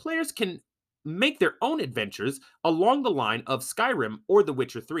where players can make their own adventures along the line of Skyrim or The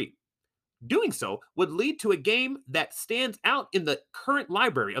Witcher 3. Doing so would lead to a game that stands out in the current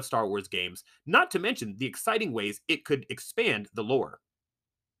library of Star Wars games, not to mention the exciting ways it could expand the lore.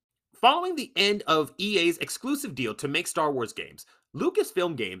 Following the end of EA's exclusive deal to make Star Wars games,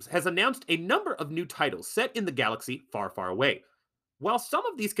 Lucasfilm Games has announced a number of new titles set in the galaxy far, far away. While some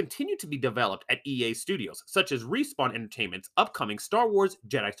of these continue to be developed at EA Studios, such as Respawn Entertainment's upcoming Star Wars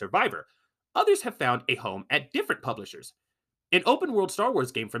Jedi Survivor, others have found a home at different publishers. An open world Star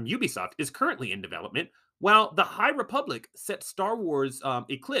Wars game from Ubisoft is currently in development, while the High Republic set Star Wars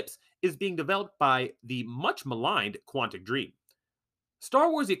Eclipse is being developed by the much maligned Quantic Dream.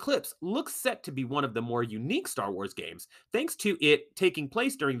 Star Wars Eclipse looks set to be one of the more unique Star Wars games, thanks to it taking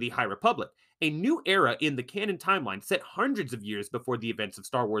place during the High Republic, a new era in the canon timeline set hundreds of years before the events of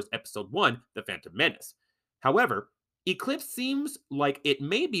Star Wars Episode 1 The Phantom Menace. However, Eclipse seems like it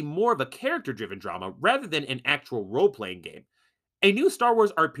may be more of a character driven drama rather than an actual role playing game. A new Star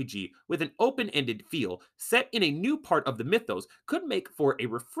Wars RPG with an open ended feel set in a new part of the mythos could make for a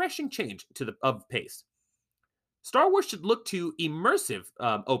refreshing change of pace. Star Wars should look to immersive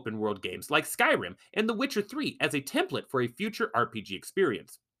open world games like Skyrim and The Witcher 3 as a template for a future RPG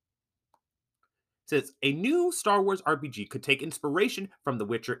experience. It says a new Star Wars RPG could take inspiration from The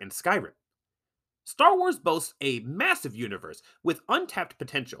Witcher and Skyrim. Star Wars boasts a massive universe with untapped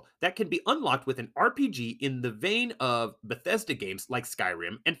potential that can be unlocked with an RPG in the vein of Bethesda games like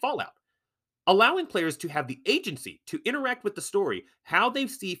Skyrim and Fallout. Allowing players to have the agency to interact with the story how they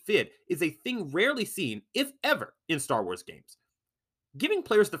see fit is a thing rarely seen, if ever, in Star Wars games. Giving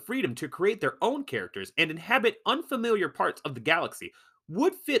players the freedom to create their own characters and inhabit unfamiliar parts of the galaxy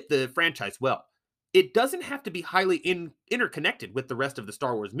would fit the franchise well. It doesn't have to be highly interconnected with the rest of the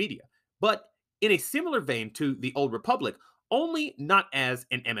Star Wars media, but in a similar vein to the Old Republic, only not as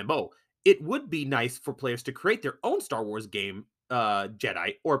an MMO. It would be nice for players to create their own Star Wars game,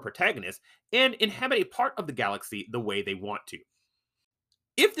 Jedi or protagonist, and inhabit a part of the galaxy the way they want to.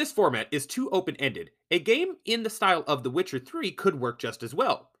 If this format is too open ended, a game in the style of The Witcher 3 could work just as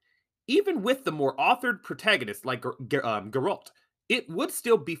well. Even with the more authored protagonist like Geralt, it would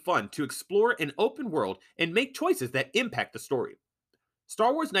still be fun to explore an open world and make choices that impact the story.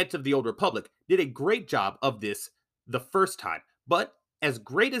 Star Wars Knights of the Old Republic did a great job of this the first time, but as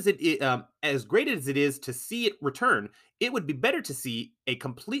great as it is to see it return, it would be better to see a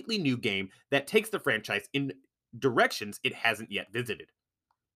completely new game that takes the franchise in directions it hasn't yet visited.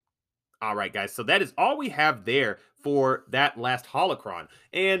 All right, guys. So that is all we have there for that last holocron.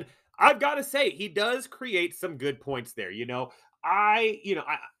 And I've got to say, he does create some good points there. I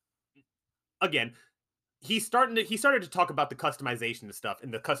again, he started to talk about the customization and stuff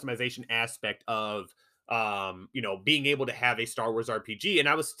and the customization aspect of being able to have a Star Wars RPG. And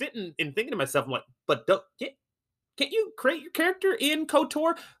I was sitting and thinking to myself, I'm like, but can't you create your character in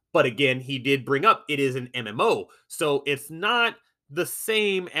KOTOR? But again, he did bring up it is an MMO. So it's not the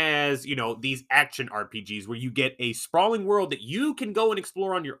same as, these action RPGs where you get a sprawling world that you can go and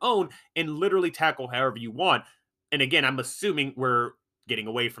explore on your own and literally tackle however you want. And again, I'm assuming we're getting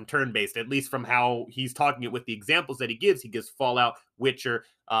away from turn-based, at least from how he's talking it with the examples that he gives. He gives Fallout, Witcher,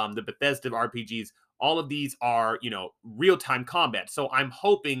 the Bethesda RPGs. All of these are, real-time combat. So I'm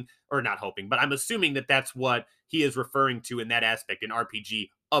hoping, or not hoping, but I'm assuming that that's what he is referring to in that aspect, an RPG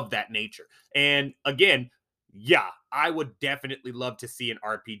of that nature. And again, yeah, I would definitely love to see an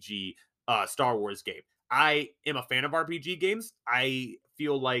RPG Star Wars game. I am a fan of RPG games. I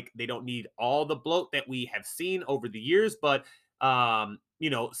feel like they don't need all the bloat that we have seen over the years, but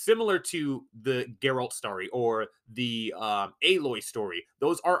similar to the Geralt story or the Aloy story,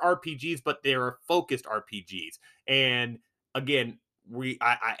 those are RPGs, but they're focused RPGs. And again,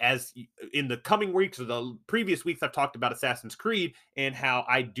 as in the coming weeks or the previous weeks, I've talked about Assassin's Creed and how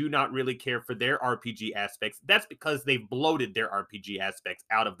I do not really care for their RPG aspects. That's because they've bloated their RPG aspects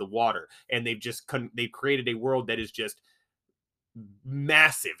out of the water, and they've created a world that is just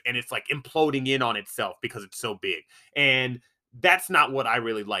massive and it's like imploding in on itself because it's so big. And that's not what I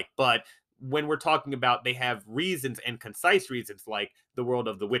really like. But when we're talking about they have reasons and concise reasons, like the world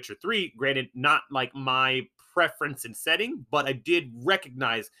of The Witcher 3, granted, not like my preference and setting, but I did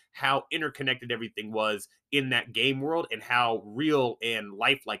recognize how interconnected everything was in that game world and how real and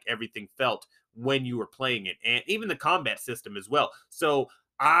lifelike everything felt when you were playing it, and even the combat system as well. So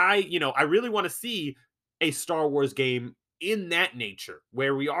I really want to see a Star Wars game in that nature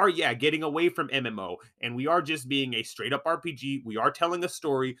where we are, yeah, getting away from MMO and we are just being a straight up RPG. We are telling a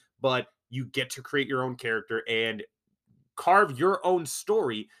story, but you get to create your own character and carve your own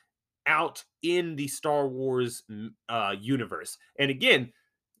story out in the Star Wars universe. And again,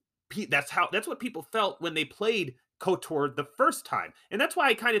 that's what people felt when they played KOTOR the first time. And that's why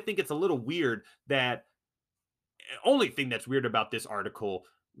I kind of think it's a little weird that only thing that's weird about this article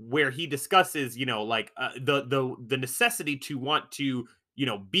where he discusses, like the necessity to want to,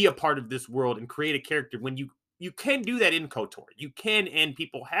 be a part of this world and create a character when you can do that in KOTOR. You can, and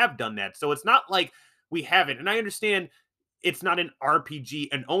people have done that. So it's not like we haven't. And I understand it's not an RPG,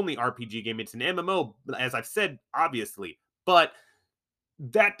 an only RPG game. It's an MMO, as I've said, obviously. But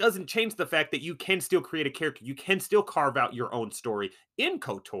that doesn't change the fact that you can still create a character. You can still carve out your own story in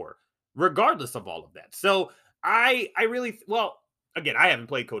KOTOR, regardless of all of that. So I really, well, again, I haven't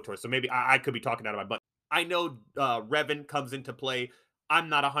played KOTOR, so maybe I could be talking out of my butt. I know Revan comes into play. I'm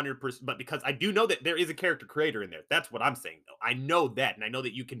not 100%, but because I do know that there is a character creator in there. That's what I'm saying, though. I know that, and I know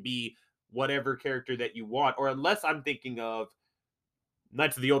that you can be whatever character that you want, or unless I'm thinking of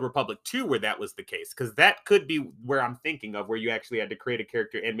Knights of the Old Republic 2 where that was the case, because that could be where I'm thinking of, where you actually had to create a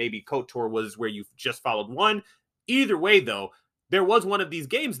character, and maybe KOTOR was where you just followed one. Either way, though, there was one of these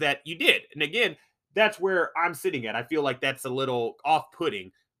games that you did. And again, that's where I'm sitting at. I feel like that's a little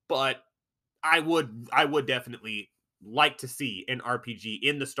off-putting, but I would definitely like to see an RPG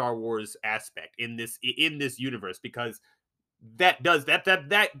in the Star Wars aspect in this universe, because that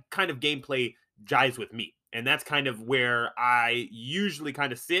kind of gameplay jives with me, and that's kind of where I usually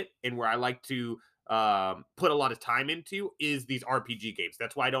kind of sit, and where I like to put a lot of time into is these RPG games.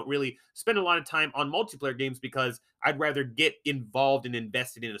 That's why I don't really spend a lot of time on multiplayer games, because I'd rather get involved and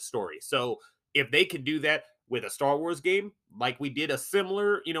invested in a story. So if they can do that with a Star Wars game, like we did a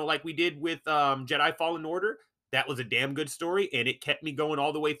similar, like we did with Jedi Fallen Order, that was a damn good story, and it kept me going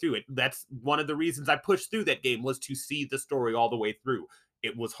all the way through it. That's one of the reasons I pushed through that game, was to see the story all the way through.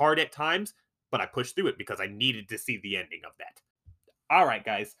 It was hard at times, but I pushed through it because I needed to see the ending of that. All right,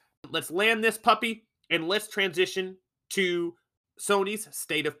 guys, let's land this puppy and let's transition to Sony's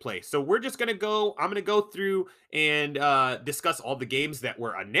state of play. So I'm going to go through and discuss all the games that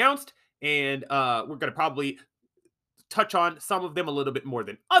were announced, and we're going to probably touch on some of them a little bit more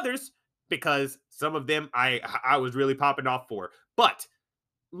than others, because some of them I was really popping off for. But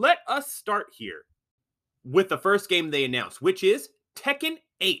let us start here with the first game they announced, which is Tekken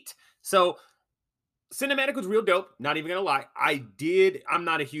 8. So cinematic was real dope, not even gonna lie. I'm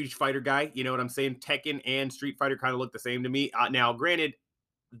not a huge fighter guy, you know what I'm saying? Tekken and Street Fighter kind of look the same to me. Now granted,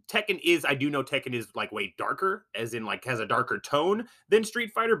 I do know Tekken is like way darker, as in like has a darker tone than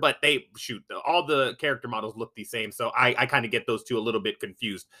Street Fighter, but all the character models look the same, so I kind of get those two a little bit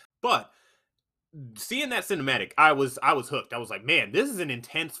confused. But seeing that cinematic, I was hooked. I was like, man, this is an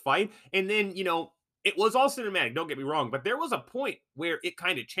intense fight. And then, it was all cinematic, don't get me wrong, but there was a point where it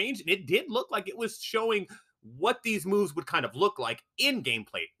kind of changed, and it did look like it was showing what these moves would kind of look like in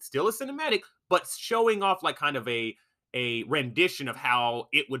gameplay. Still a cinematic, but showing off like kind of a rendition of how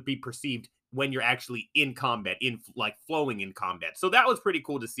it would be perceived when you're actually in combat, in like flowing in combat. So that was pretty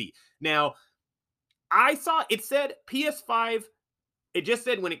cool to see. Now, I saw it said PS5. It just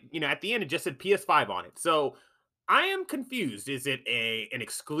said at the end, it just said PS5 on it. So I am confused. Is it an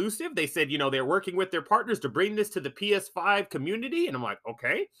exclusive? They said, they're working with their partners to bring this to the PS5 community. And I'm like,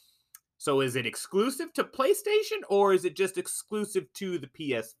 okay. So is it exclusive to PlayStation, or is it just exclusive to the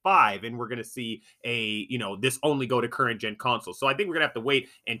PS5? And we're going to see this only go to current gen consoles. So I think we're going to have to wait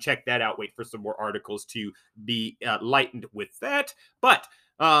and check that out. Wait for some more articles to be lightened with that. But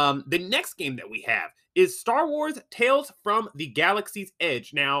the next game that we have is Star Wars Tales from the Galaxy's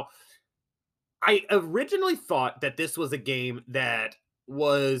Edge. Now, I originally thought that this was a game that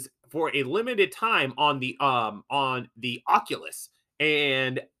was for a limited time on the Oculus,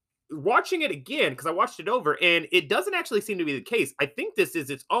 and watching it again, because I watched it over, and it doesn't actually seem to be the case. I think this is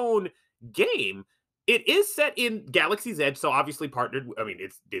its own game. It is set in Galaxy's Edge, so obviously partnered. I mean,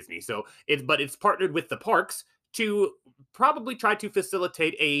 it's Disney, so it's partnered with the parks to probably try to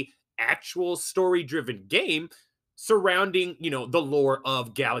facilitate a actual story-driven game surrounding, the lore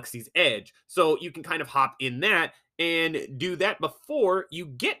of Galaxy's Edge. So you can kind of hop in that and do that before you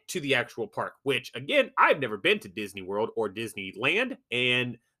get to the actual park, which again, I've never been to Disney World or Disneyland,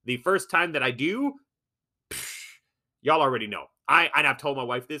 and the first time that I do, y'all already know. I've told my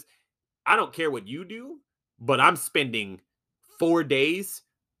wife this. I don't care what you do, but I'm spending 4 days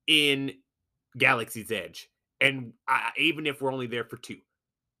in Galaxy's Edge, and even if we're only there for 2,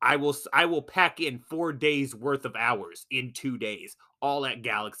 I will pack in 4 days worth of hours in 2 days, all at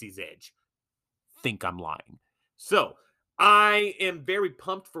Galaxy's Edge. Think I'm lying. So I am very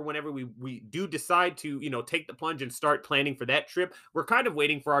pumped for whenever we do decide to, take the plunge and start planning for that trip. We're kind of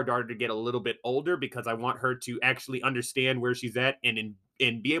waiting for our daughter to get a little bit older, because I want her to actually understand where she's at, and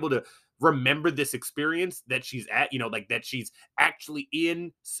be able to remember this experience that she's at, like that she's actually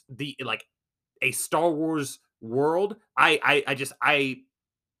in the like a Star Wars world.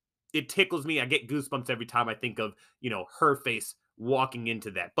 It tickles me. I get goosebumps every time I think of, her face walking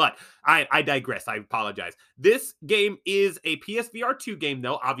into that. But I digress. I apologize. This game is a PSVR 2 game,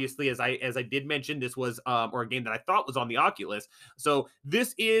 though. Obviously, as I did mention, this was or a game that I thought was on the Oculus. So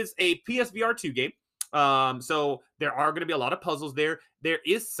this is a PSVR 2 game. So there are going to be a lot of puzzles there. There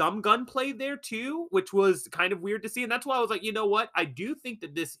is some gunplay there too, which was kind of weird to see. And that's why I was like, you know what? I do think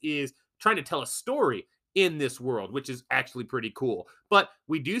that this is trying to tell a story in this world, which is actually pretty cool. But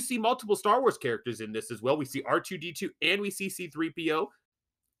we do see multiple Star Wars characters in this as well. We see R2D2 and we see C3PO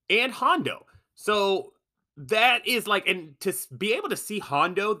and Hondo. So that is like, and to be able to see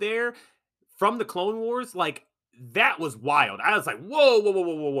Hondo there from the Clone Wars, like that was wild. I was like, whoa, whoa, whoa,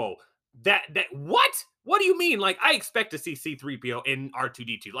 whoa, whoa, whoa. That what? What do you mean? Like, I expect to see C3PO and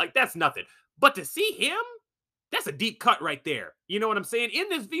R2D2. Like, that's nothing. But to see him, that's a deep cut right there. You know what I'm saying? In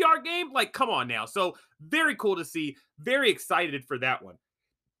this VR game, like, come on now. So, very cool to see. Very excited for that one.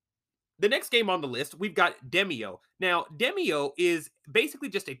 The next game on the list, we've got Demio. Now, Demio is basically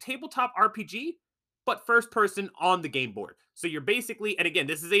just a tabletop RPG, but first person on the game board. So you're basically, and again,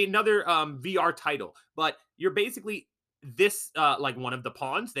 this is another VR title, but you're basically this like one of the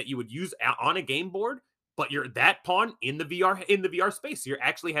pawns that you would use on a game board, but you're that pawn in the VR space. So you're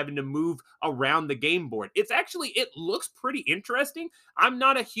actually having to move around the game board. It's actually, it looks pretty interesting. I'm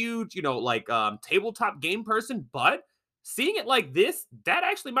not a huge, like tabletop game person, but seeing it like this, that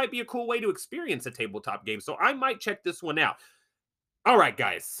actually might be a cool way to experience a tabletop game. So I might check this one out. All right,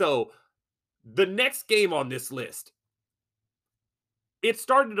 guys. So the next game on this list, it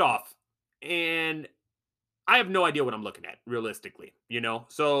started off, and I have no idea what I'm looking at, realistically,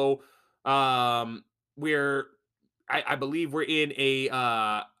 So we're I believe we're in a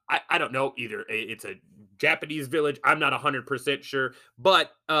I don't know either. It's a Japanese village. I'm not 100% sure.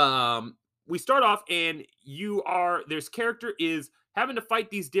 But we start off and this character is having to fight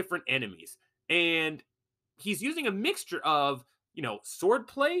these different enemies. And he's using a mixture of, sword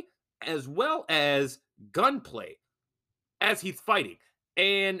play as well as gunplay as he's fighting.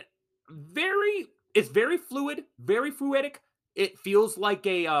 And very it's very fluid, very fluidic. It feels like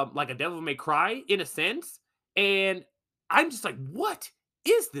a Devil May Cry in a sense. And I'm just like, what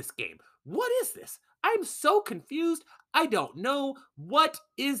is this game? What is this? I'm so confused. I don't know. What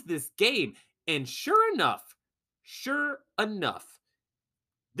is this game? And sure enough,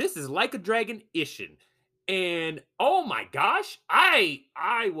 this is Like a Dragon Ishin. And oh my gosh, I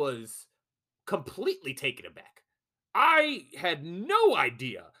was completely taken aback. I had no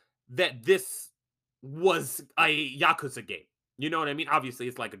idea that this was a Yakuza game. You know what I mean? Obviously,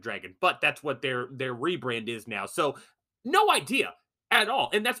 it's Like a Dragon, but that's what their rebrand is now. So, no idea at all,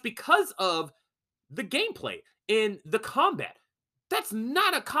 and that's because of the gameplay and the combat. That's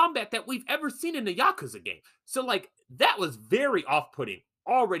not a combat that we've ever seen in a Yakuza game. So, like, that was very off-putting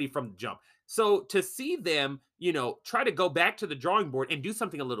already from the jump. So to see them, try to go back to the drawing board and do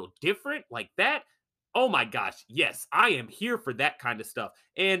something a little different like that, oh my gosh, yes, I am here for that kind of stuff.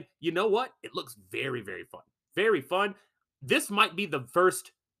 And you know what? It looks very, very fun. Very fun. This might be the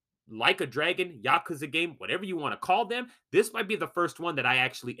first Like a Dragon, Yakuza game, whatever you want to call them. This might be the first one that I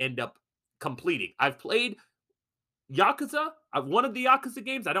actually end up completing. I've played Yakuza, one of the Yakuza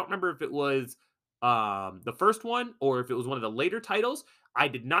games. I don't remember if it was the first one or if it was one of the later titles. I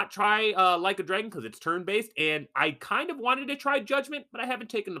did not try Like a Dragon because it's turn based, and I kind of wanted to try Judgment, but I haven't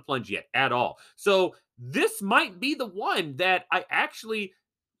taken the plunge yet at all. So this might be the one that I actually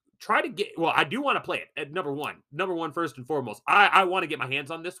try to get. Well, I do want to play it at number one first and foremost. I want to get my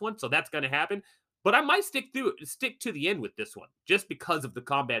hands on this one, so that's going to happen. But I might stick to the end with this one just because of the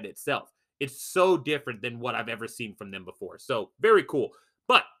combat itself. It's so different than what I've ever seen from them before. So very cool.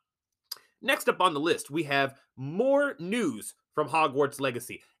 But next up on the list, we have more news from Hogwarts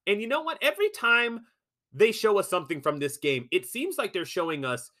Legacy. And you know what? Every time they show us something from this game, it seems like they're showing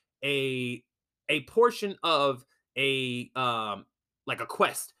us a portion of a like a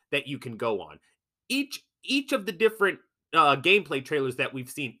quest that you can go on. Each of the different gameplay trailers that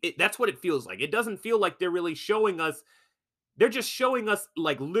we've seen, that's what it feels like. It doesn't feel like they're really showing us. They're just showing us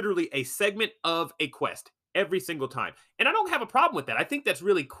like literally a segment of a quest every single time. And I don't have a problem with that. I think that's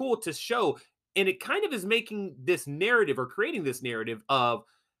really cool to show. And it kind of is making this narrative or creating this narrative of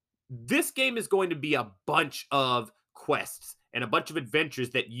this game is going to be a bunch of quests and a bunch of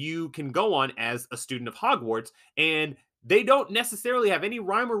adventures that you can go on as a student of Hogwarts. And they don't necessarily have any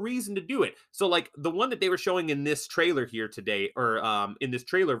rhyme or reason to do it. So, like the one that they were showing in this trailer here today, or in this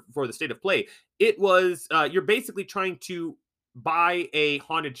trailer for the State of Play, it was you're basically trying to buy a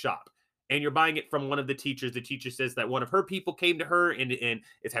haunted shop. and you're buying it from one of the teachers. The teacher says that one of her people came to her and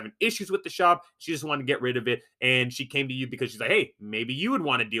is having issues with the shop. She just wanted to get rid of it, and she came to you because she's like, hey, maybe you would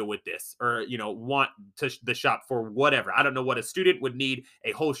want to deal with this, or want the shop for whatever. I don't know what a student would need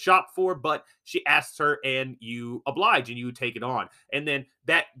a whole shop for, but she asks her, and you oblige and you take it on, and then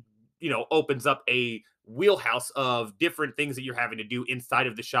that opens up a wheelhouse of different things that you're having to do inside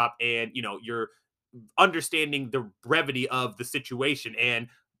of the shop, and you're understanding the brevity of the situation and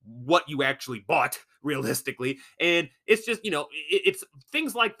what you actually bought realistically. And it's just it's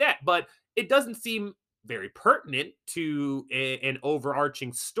things like that, but it doesn't seem very pertinent to an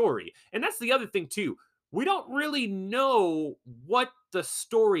overarching story. And that's the other thing too, we don't really know what the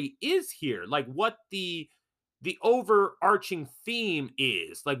story is here, like what the overarching theme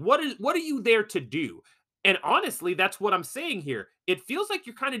is. Like, what are you there to do? And honestly, that's what I'm saying here. It feels like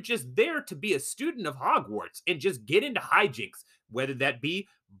you're kind of just there to be a student of Hogwarts and just get into hijinks, whether that be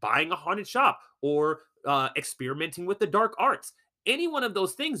buying a haunted shop or experimenting with the dark arts. Any one of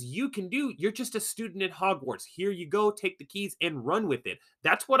those things you can do. You're just a student at Hogwarts. Here you go, take the keys and run with it.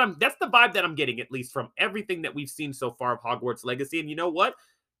 That's the vibe that I'm getting, at least from everything that we've seen so far of Hogwarts Legacy. And you know what?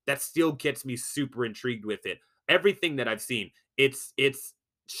 That still gets me super intrigued with it. Everything that I've seen, it's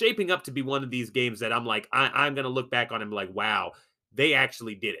shaping up to be one of these games that I'm like, I'm gonna look back on and be like, wow, they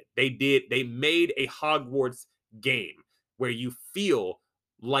actually did it. They made a Hogwarts game where you feel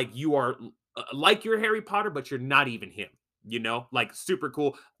like you are like you're Harry Potter, but you're not even him. Like super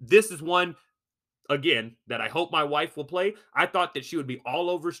cool. This is one again that I hope my wife will play. I thought that she would be all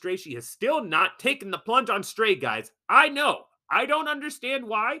over Stray. She has still not taken the plunge on Stray, guys. I know. I don't understand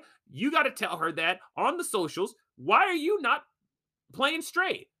why. You got to tell her that on the socials. Why are you not playing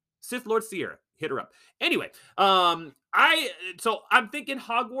Stray? Sith Lord Sierra, hit her up. Anyway, I'm thinking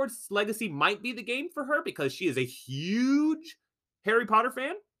Hogwarts Legacy might be the game for her because she is a huge Harry Potter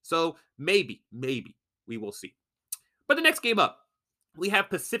fan. So maybe we will see. But the next game up, we have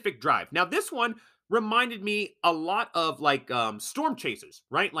Pacific Drive. Now, this one reminded me a lot of like storm chasers,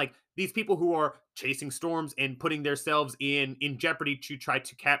 right? Like these people who are chasing storms and putting themselves in jeopardy to try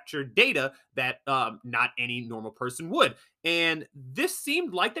to capture data that not any normal person would. And this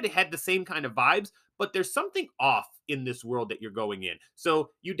seemed like that it had the same kind of vibes, but there's something off in this world that you're going in. So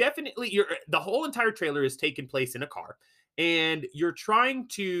you're the whole entire trailer is taking place in a car, and you're trying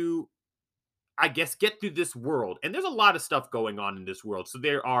to, I guess, get through this world. And there's a lot of stuff going on in this world. So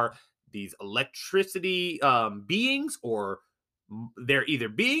there are these electricity beings, or they're either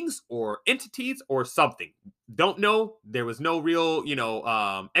beings or entities or something. Don't know. There was no real,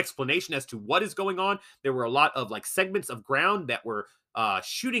 explanation as to what is going on. There were a lot of like segments of ground that were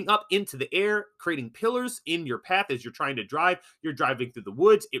shooting up into the air, creating pillars in your path as you're trying to drive. You're driving through the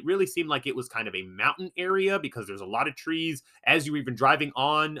woods. It really seemed like it was kind of a mountain area because there's a lot of trees as you're even driving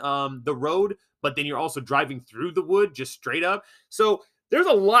on the road, but then you're also driving through the wood just straight up. So there's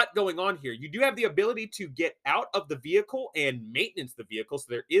a lot going on here. You do have the ability to get out of the vehicle and maintenance the vehicle, so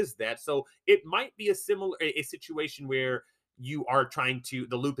there is that. So it might be a situation where you are trying to,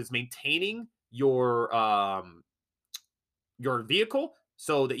 the loop is maintaining your vehicle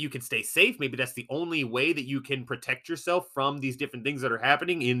so that you can stay safe. Maybe that's the only way that you can protect yourself from these different things that are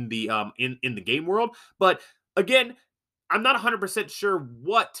happening in the in the game world. But again, I'm not 100% sure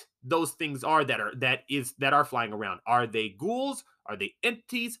what those things are that are flying around. Are they ghouls? Are they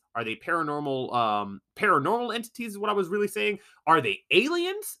entities? Are they paranormal entities is what I was really saying. Are they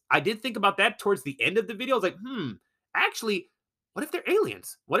aliens? I did think about that towards the end of the video. I was like, actually, what if they're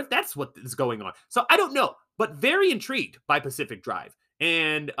aliens? What if that's what is going on? So I don't know, but very intrigued by Pacific Drive,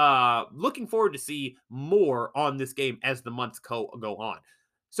 and looking forward to see more on this game as the months go on.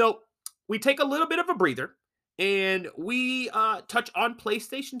 So we take a little bit of a breather, and we touch on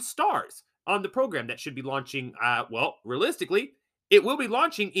PlayStation Stars on the program that should be launching. Well, realistically, it will be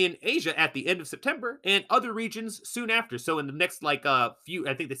launching in Asia at the end of September and other regions soon after. So in the next few,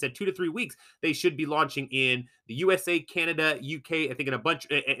 I think they said 2 to 3 weeks, they should be launching in the USA, Canada, UK, I think,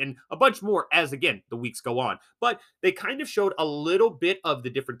 and a bunch more as again the weeks go on. But they kind of showed a little bit of the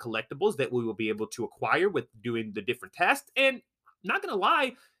different collectibles that we will be able to acquire with doing the different tasks. And not gonna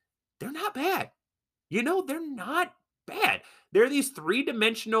lie, they're not bad. They're not bad. They're these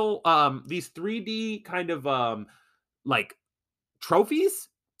three-dimensional, these 3D kind of like trophies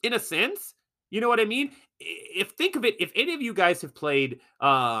in a sense. You know what I mean? Think of it, if any of you guys have played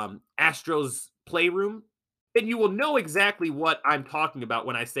Astro's Playroom, then you will know exactly what I'm talking about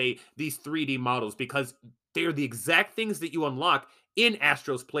when I say these 3D models, because they're the exact things that you unlock in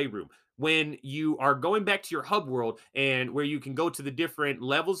Astro's Playroom when you are going back to your hub world and where you can go to the different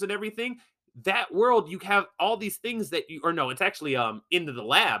levels and everything. that world, you have all these things that you, or no, it's actually into the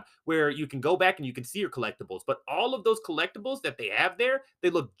lab where you can go back and you can see your collectibles. But all of those collectibles that they have there, they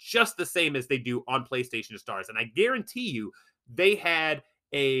look just the same as they do on PlayStation Stars. And I guarantee you, they had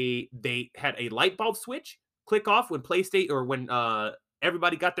a light bulb switch click off when PlayStation, or when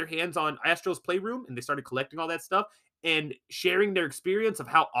everybody got their hands on Astro's Playroom and they started collecting all that stuff and sharing their experience of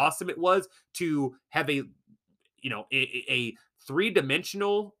how awesome it was to have a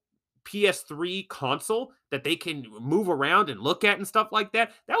three-dimensional PS3 console that they can move around and look at and stuff like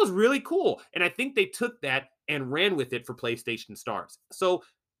that. That was really cool. And I think they took that and ran with it for PlayStation Stars. So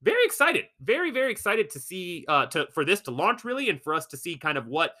very excited, very, very excited to see for this to launch, really, and for us to see kind of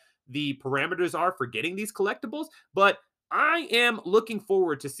what the parameters are for getting these collectibles. But I am looking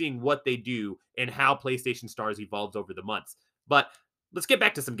forward to seeing what they do and how PlayStation Stars evolves over the months. But let's get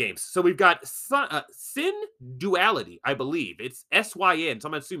back to some games. So we've got Sin Duality, I believe. It's SYN. So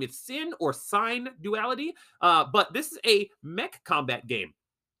I'm assuming it's Sin or Sign Duality. But this is a mech combat game.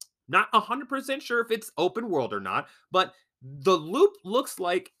 Not 100% sure if it's open world or not, but the loop looks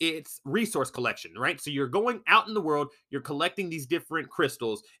like it's resource collection, right? So you're going out in the world, you're collecting these different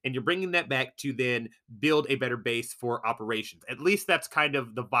crystals, and you're bringing that back to then build a better base for operations. At least that's kind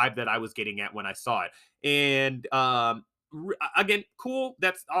of the vibe that I was getting at when I saw it. And again, cool.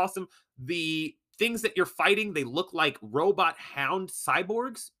 That's awesome. The things that you're fighting, they look like robot hound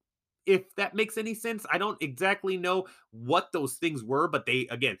cyborgs, if that makes any sense. I don't exactly know what those things were, but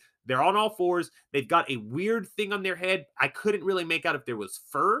they're on all fours. They've got a weird thing on their head. I couldn't really make out if there was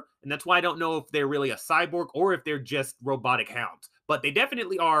fur, and that's why I don't know if they're really a cyborg or if they're just robotic hounds. But they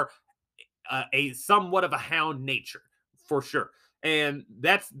definitely are a somewhat of a hound nature for sure. And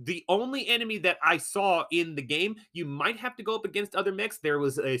that's the only enemy that I saw in the game. You might have to go up against other mechs. There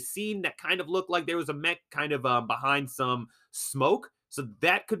was a scene that kind of looked like there was a mech kind of behind some smoke. So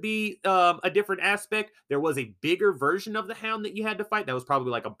that could be a different aspect. There was a bigger version of the hound that you had to fight. That was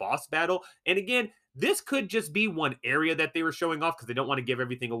probably like a boss battle. And again, this could just be one area that they were showing off because they don't want to give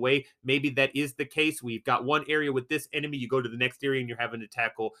everything away. Maybe that is the case. We've got one area with this enemy. You go to the next area and you're having to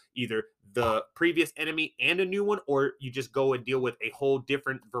tackle either the previous enemy and a new one, or you just go and deal with a whole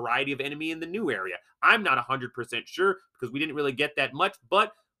different variety of enemy in the new area. I'm not 100% sure because we didn't really get that much,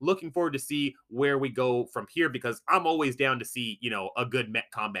 but looking forward to see where we go from here because I'm always down to see, a good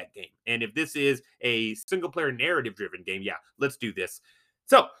mech combat game. And if this is a single player narrative driven game, yeah, let's do this.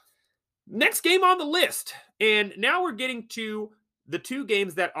 So, next game on the list. And now we're getting to the two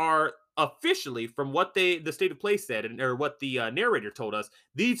games that are officially, from what the state of play said, or what the narrator told us,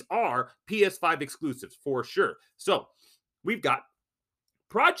 these are PS5 exclusives for sure. So we've got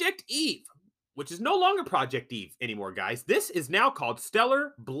Project Eve, which is no longer Project Eve anymore, guys. This is now called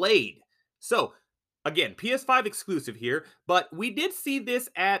Stellar Blade. So again, PS5 exclusive here, but we did see this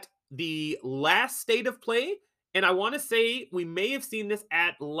at the last state of play, and I want to say we may have seen this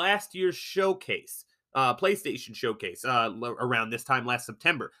at last year's showcase, PlayStation showcase, around this time last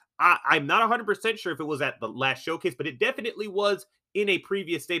September. I'm not 100% sure if it was at the last showcase, but it definitely was in a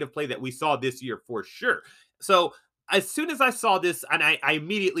previous state of play that we saw this year for sure. So as soon as I saw this, and I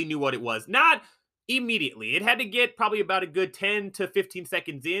immediately knew what it was. Not immediately. It had to get probably about a good 10 to 15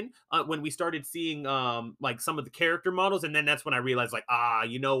 seconds in when we started seeing like some of the character models, and then that's when I realized, like,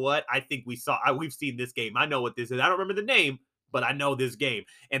 you know what? I think we've seen this game. I know what this is. I don't remember the name, but I know this game.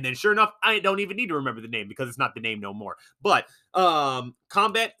 And then sure enough, I don't even need to remember the name because it's not the name no more. But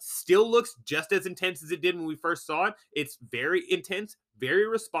combat still looks just as intense as it did when we first saw it. It's very intense, very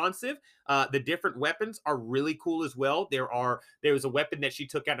responsive. The different weapons are really cool as well. There was a weapon that she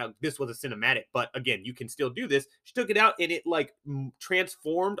took out. Now, this was a cinematic, but again, you can still do this. She took it out and it like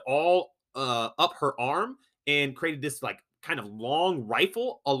transformed all up her arm and created this like kind of long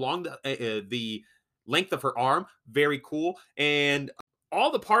rifle along the length of her arm. Very cool. And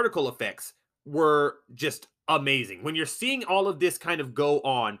all the particle effects were just amazing. When you're seeing all of this kind of go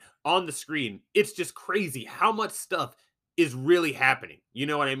on the screen, it's just crazy how much stuff is really happening. You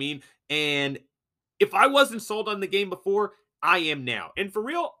know what I mean? And if I wasn't sold on the game before, I am now. And for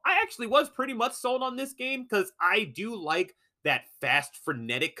real, I actually was pretty much sold on this game because I do like that fast,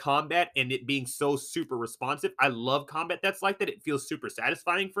 frenetic combat and it being so super responsive. I love combat that's like that. It feels super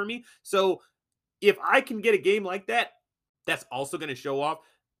satisfying for me. So if I can get a game like that, that's also going to show off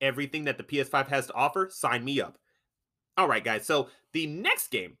everything that the PS5 has to offer, sign me up. All right, guys. So the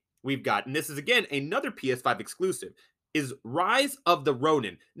next game we've got, and this is again another PS5 exclusive, is Rise of the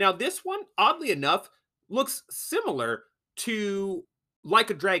Ronin. Now, this one, oddly enough, looks similar to Like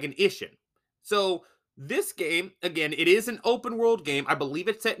a Dragon Ishin. So this game, again, it is an open world game. I believe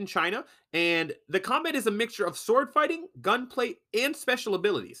it's set in China, and the combat is a mixture of sword fighting, gunplay, and special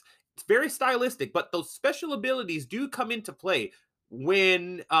abilities. it's very stylistic, but those special abilities do come into play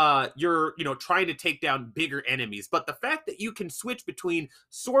when you're trying to take down bigger enemies. But the fact that you can switch between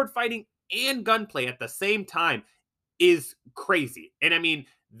sword fighting and gunplay at the same time is crazy. And I mean,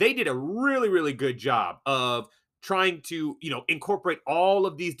 they did a really, really good job of trying to, incorporate all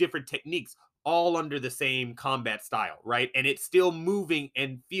of these different techniques all under the same combat style, right? And it's still moving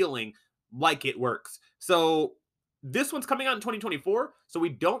and feeling like it works. So this one's coming out in 2024, so we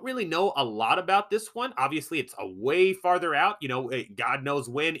don't really know a lot about this one. Obviously, it's a way farther out. God knows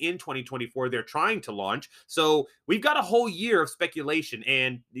when in 2024 they're trying to launch. So we've got a whole year of speculation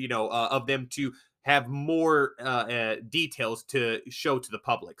and of them to have more details to show to the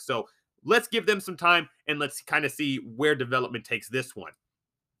public. So let's give them some time and let's kind of see where development takes this one.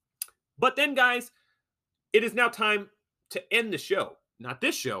 But then, guys, it is now time to end the show. Not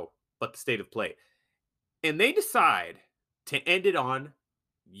this show, but the State of Play. And they decide to end it on,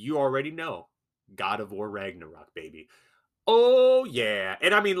 you already know, God of War Ragnarok, baby. Oh, yeah.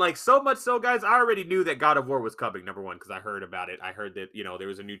 And I mean, like, so much so, guys, I already knew that God of War was coming, number one, because I heard about it. I heard that, there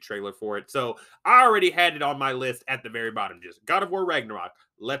was a new trailer for it. So I already had it on my list at the very bottom. Just God of War Ragnarok.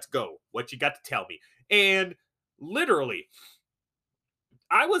 Let's go. What you got to tell me? And literally,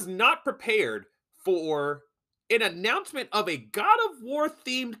 I was not prepared for an announcement of a God of War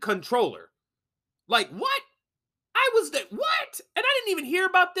themed controller. Like, what? I was the what? And I didn't even hear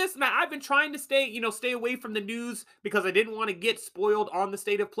about this. And I've been trying to stay away from the news because I didn't want to get spoiled on the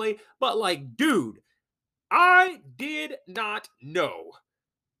State of Play. But like, dude, I did not know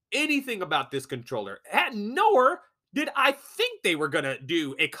anything about this controller. Nor did I think they were gonna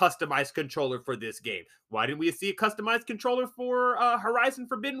do a customized controller for this game. Why didn't we see a customized controller for Horizon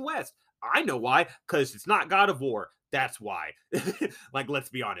Forbidden West? I know why, because it's not God of War. That's why. Like, let's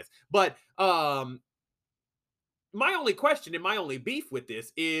be honest. But my only question and my only beef with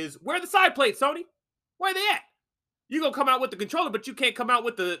this is, where are the side plates, Sony? Where are they at? You gonna come out with the controller, but you can't come out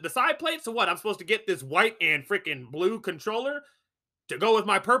with the side plates? So what? I'm supposed to get this white and freaking blue controller to go with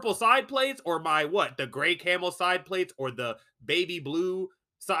my purple side plates, or my what? The gray camel side plates, or the baby blue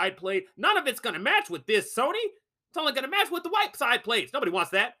side plate? None of it's gonna match with this, Sony. It's only gonna match with the white side plates. Nobody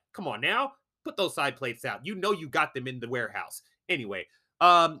wants that. Come on now. Put those side plates out. You know you got them in the warehouse. Anyway,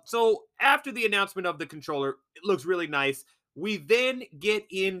 so after the announcement of the controller, it looks really nice. We then get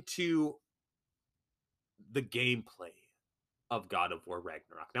into the gameplay of God of War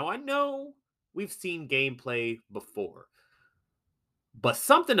Ragnarok. Now, I know we've seen gameplay before, but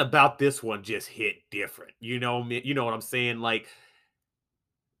something about this one just hit different. You know what I'm saying? Like,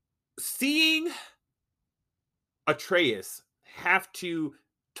 seeing Atreus have to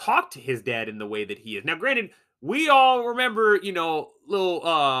talk to his dad in the way that he is. Now, granted, we all remember,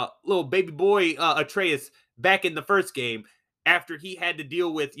 little baby boy Atreus back in the first game after he had to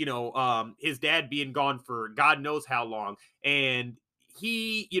deal with, his dad being gone for God knows how long, and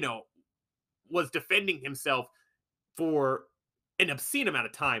he, was defending himself for an obscene amount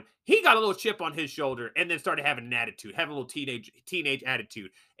of time. He got a little chip on his shoulder and then started having an attitude, having a little teenage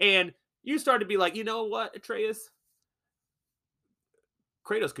attitude. And you start to be like, you know what, Atreus?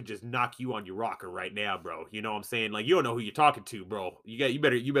 Kratos could just knock you on your rocker right now, bro. You know what I'm saying? Like, you don't know who you're talking to, bro. You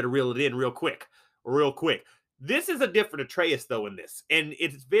better reel it in real quick. Real quick. This is a different Atreus though in this. And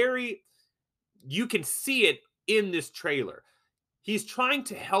it's very, you can see it in this trailer. He's trying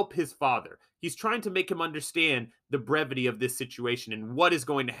to help his father. He's trying to make him understand the brevity of this situation and what is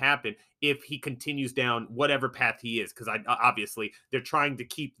going to happen if he continues down whatever path he is. Because obviously they're trying to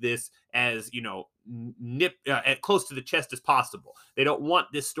keep this as close to the chest as possible. They don't want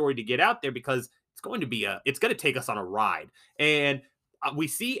this story to get out there because it's going to take us on a ride. And we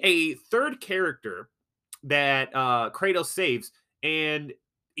see a third character that Kratos saves, and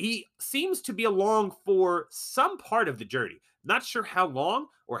he seems to be along for some part of the journey. Not sure how long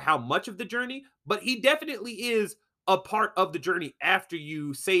or how much of the journey, but he definitely is a part of the journey after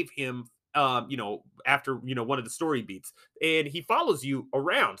you save him, after, one of the story beats. And he follows you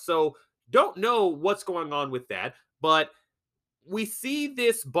around. So don't know what's going on with that, but we see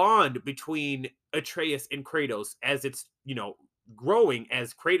this bond between Atreus and Kratos as it's, growing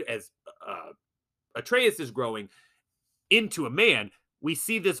as Atreus is growing into a man. We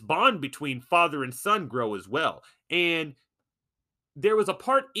see this bond between father and son grow as well. And there was a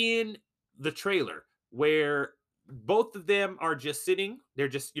part in the trailer where both of them are just sitting. They're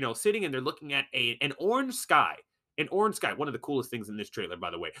just, sitting, and they're looking at an orange sky. An orange sky. One of the coolest things in this trailer, by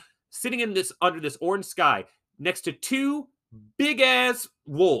the way. Sitting under this orange sky next to two big ass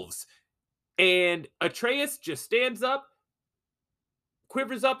wolves. And Atreus just stands up,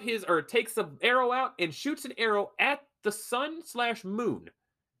 quivers up takes an arrow out and shoots an arrow at the sun/moon.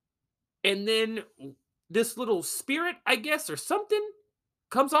 And then this little spirit, I guess, or something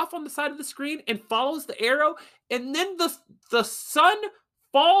comes off on the side of the screen and follows the arrow, and then the sun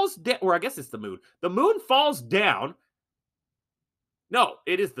falls down, or I guess it's the moon. The moon falls down. No,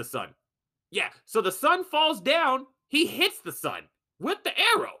 it is the sun. Yeah, so the sun falls down. He hits the sun with the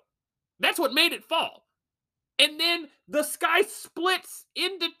arrow. That's what made it fall. And then the sky splits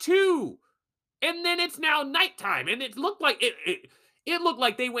into two, and then it's now nighttime, and it looked like it looked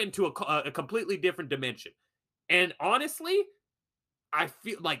like they went into a completely different dimension. And honestly, I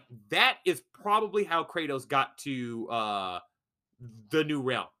feel like that is probably how Kratos got to the new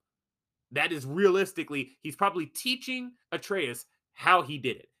realm. That is realistically, he's probably teaching Atreus how he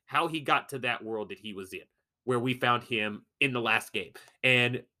did it, how he got to that world that he was in, where we found him in the last game.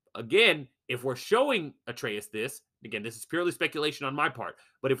 And again, if we're showing Atreus this, again, this is purely speculation on my part,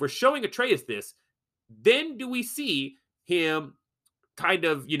 but if we're showing Atreus this, then do we see him kind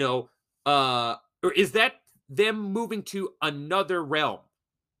of, or is that them moving to another realm?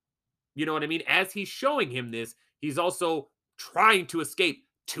 You know what I mean? As he's showing him this, he's also trying to escape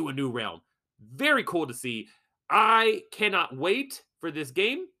to a new realm. Very cool to see. I cannot wait for this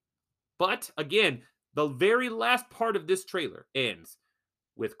game. But again, the very last part of this trailer ends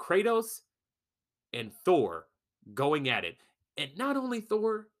with Kratos and Thor going at it. And not only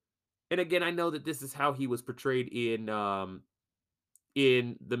Thor, and again, I know that this is how he was portrayed in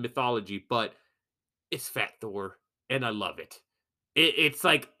the mythology, but it's Fat Thor, and I love it. It's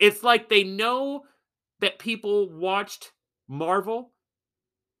like they know that people watched Marvel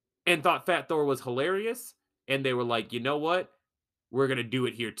and thought Fat Thor was hilarious, and they were like, you know what? We're gonna do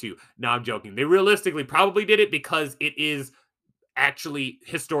it here too. Now I'm joking. They realistically probably did it because it is actually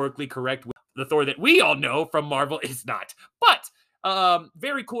historically correct. The Thor that we all know from Marvel is not. But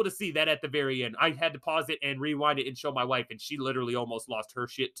very cool to see that at the very end. I had to pause it and rewind it and show my wife, and she literally almost lost her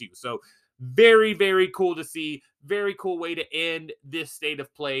shit too. So very, very cool to see. Very cool way to end this state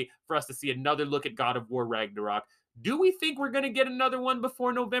of play for us to see another look at God of War Ragnarok. Do we think we're going to get another one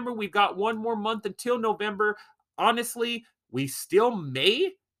before November? We've got one more month until November. Honestly, we still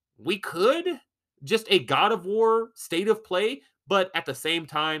may. We could. Just a God of War state of play. But at the same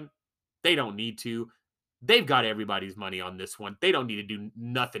time, they don't need to. They've got everybody's money on this one. They don't need to do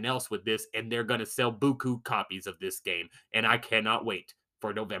nothing else with this. And they're going to sell buku copies of this game. And I cannot wait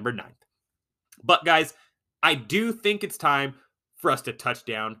for November 9th. But guys, I do think it's time for us to touch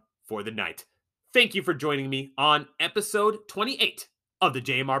down for the night. Thank you for joining me on episode 28 of the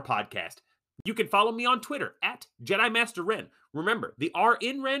JMR podcast. You can follow me on Twitter at Jedi Master Ren. Remember, the R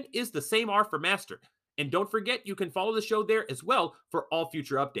in Ren is the same R for Master. And don't forget, you can follow the show there as well for all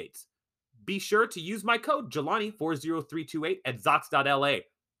future updates. Be sure to use my code Jelani40328 at Zox.la.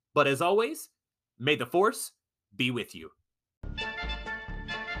 But as always, may the Force be with you.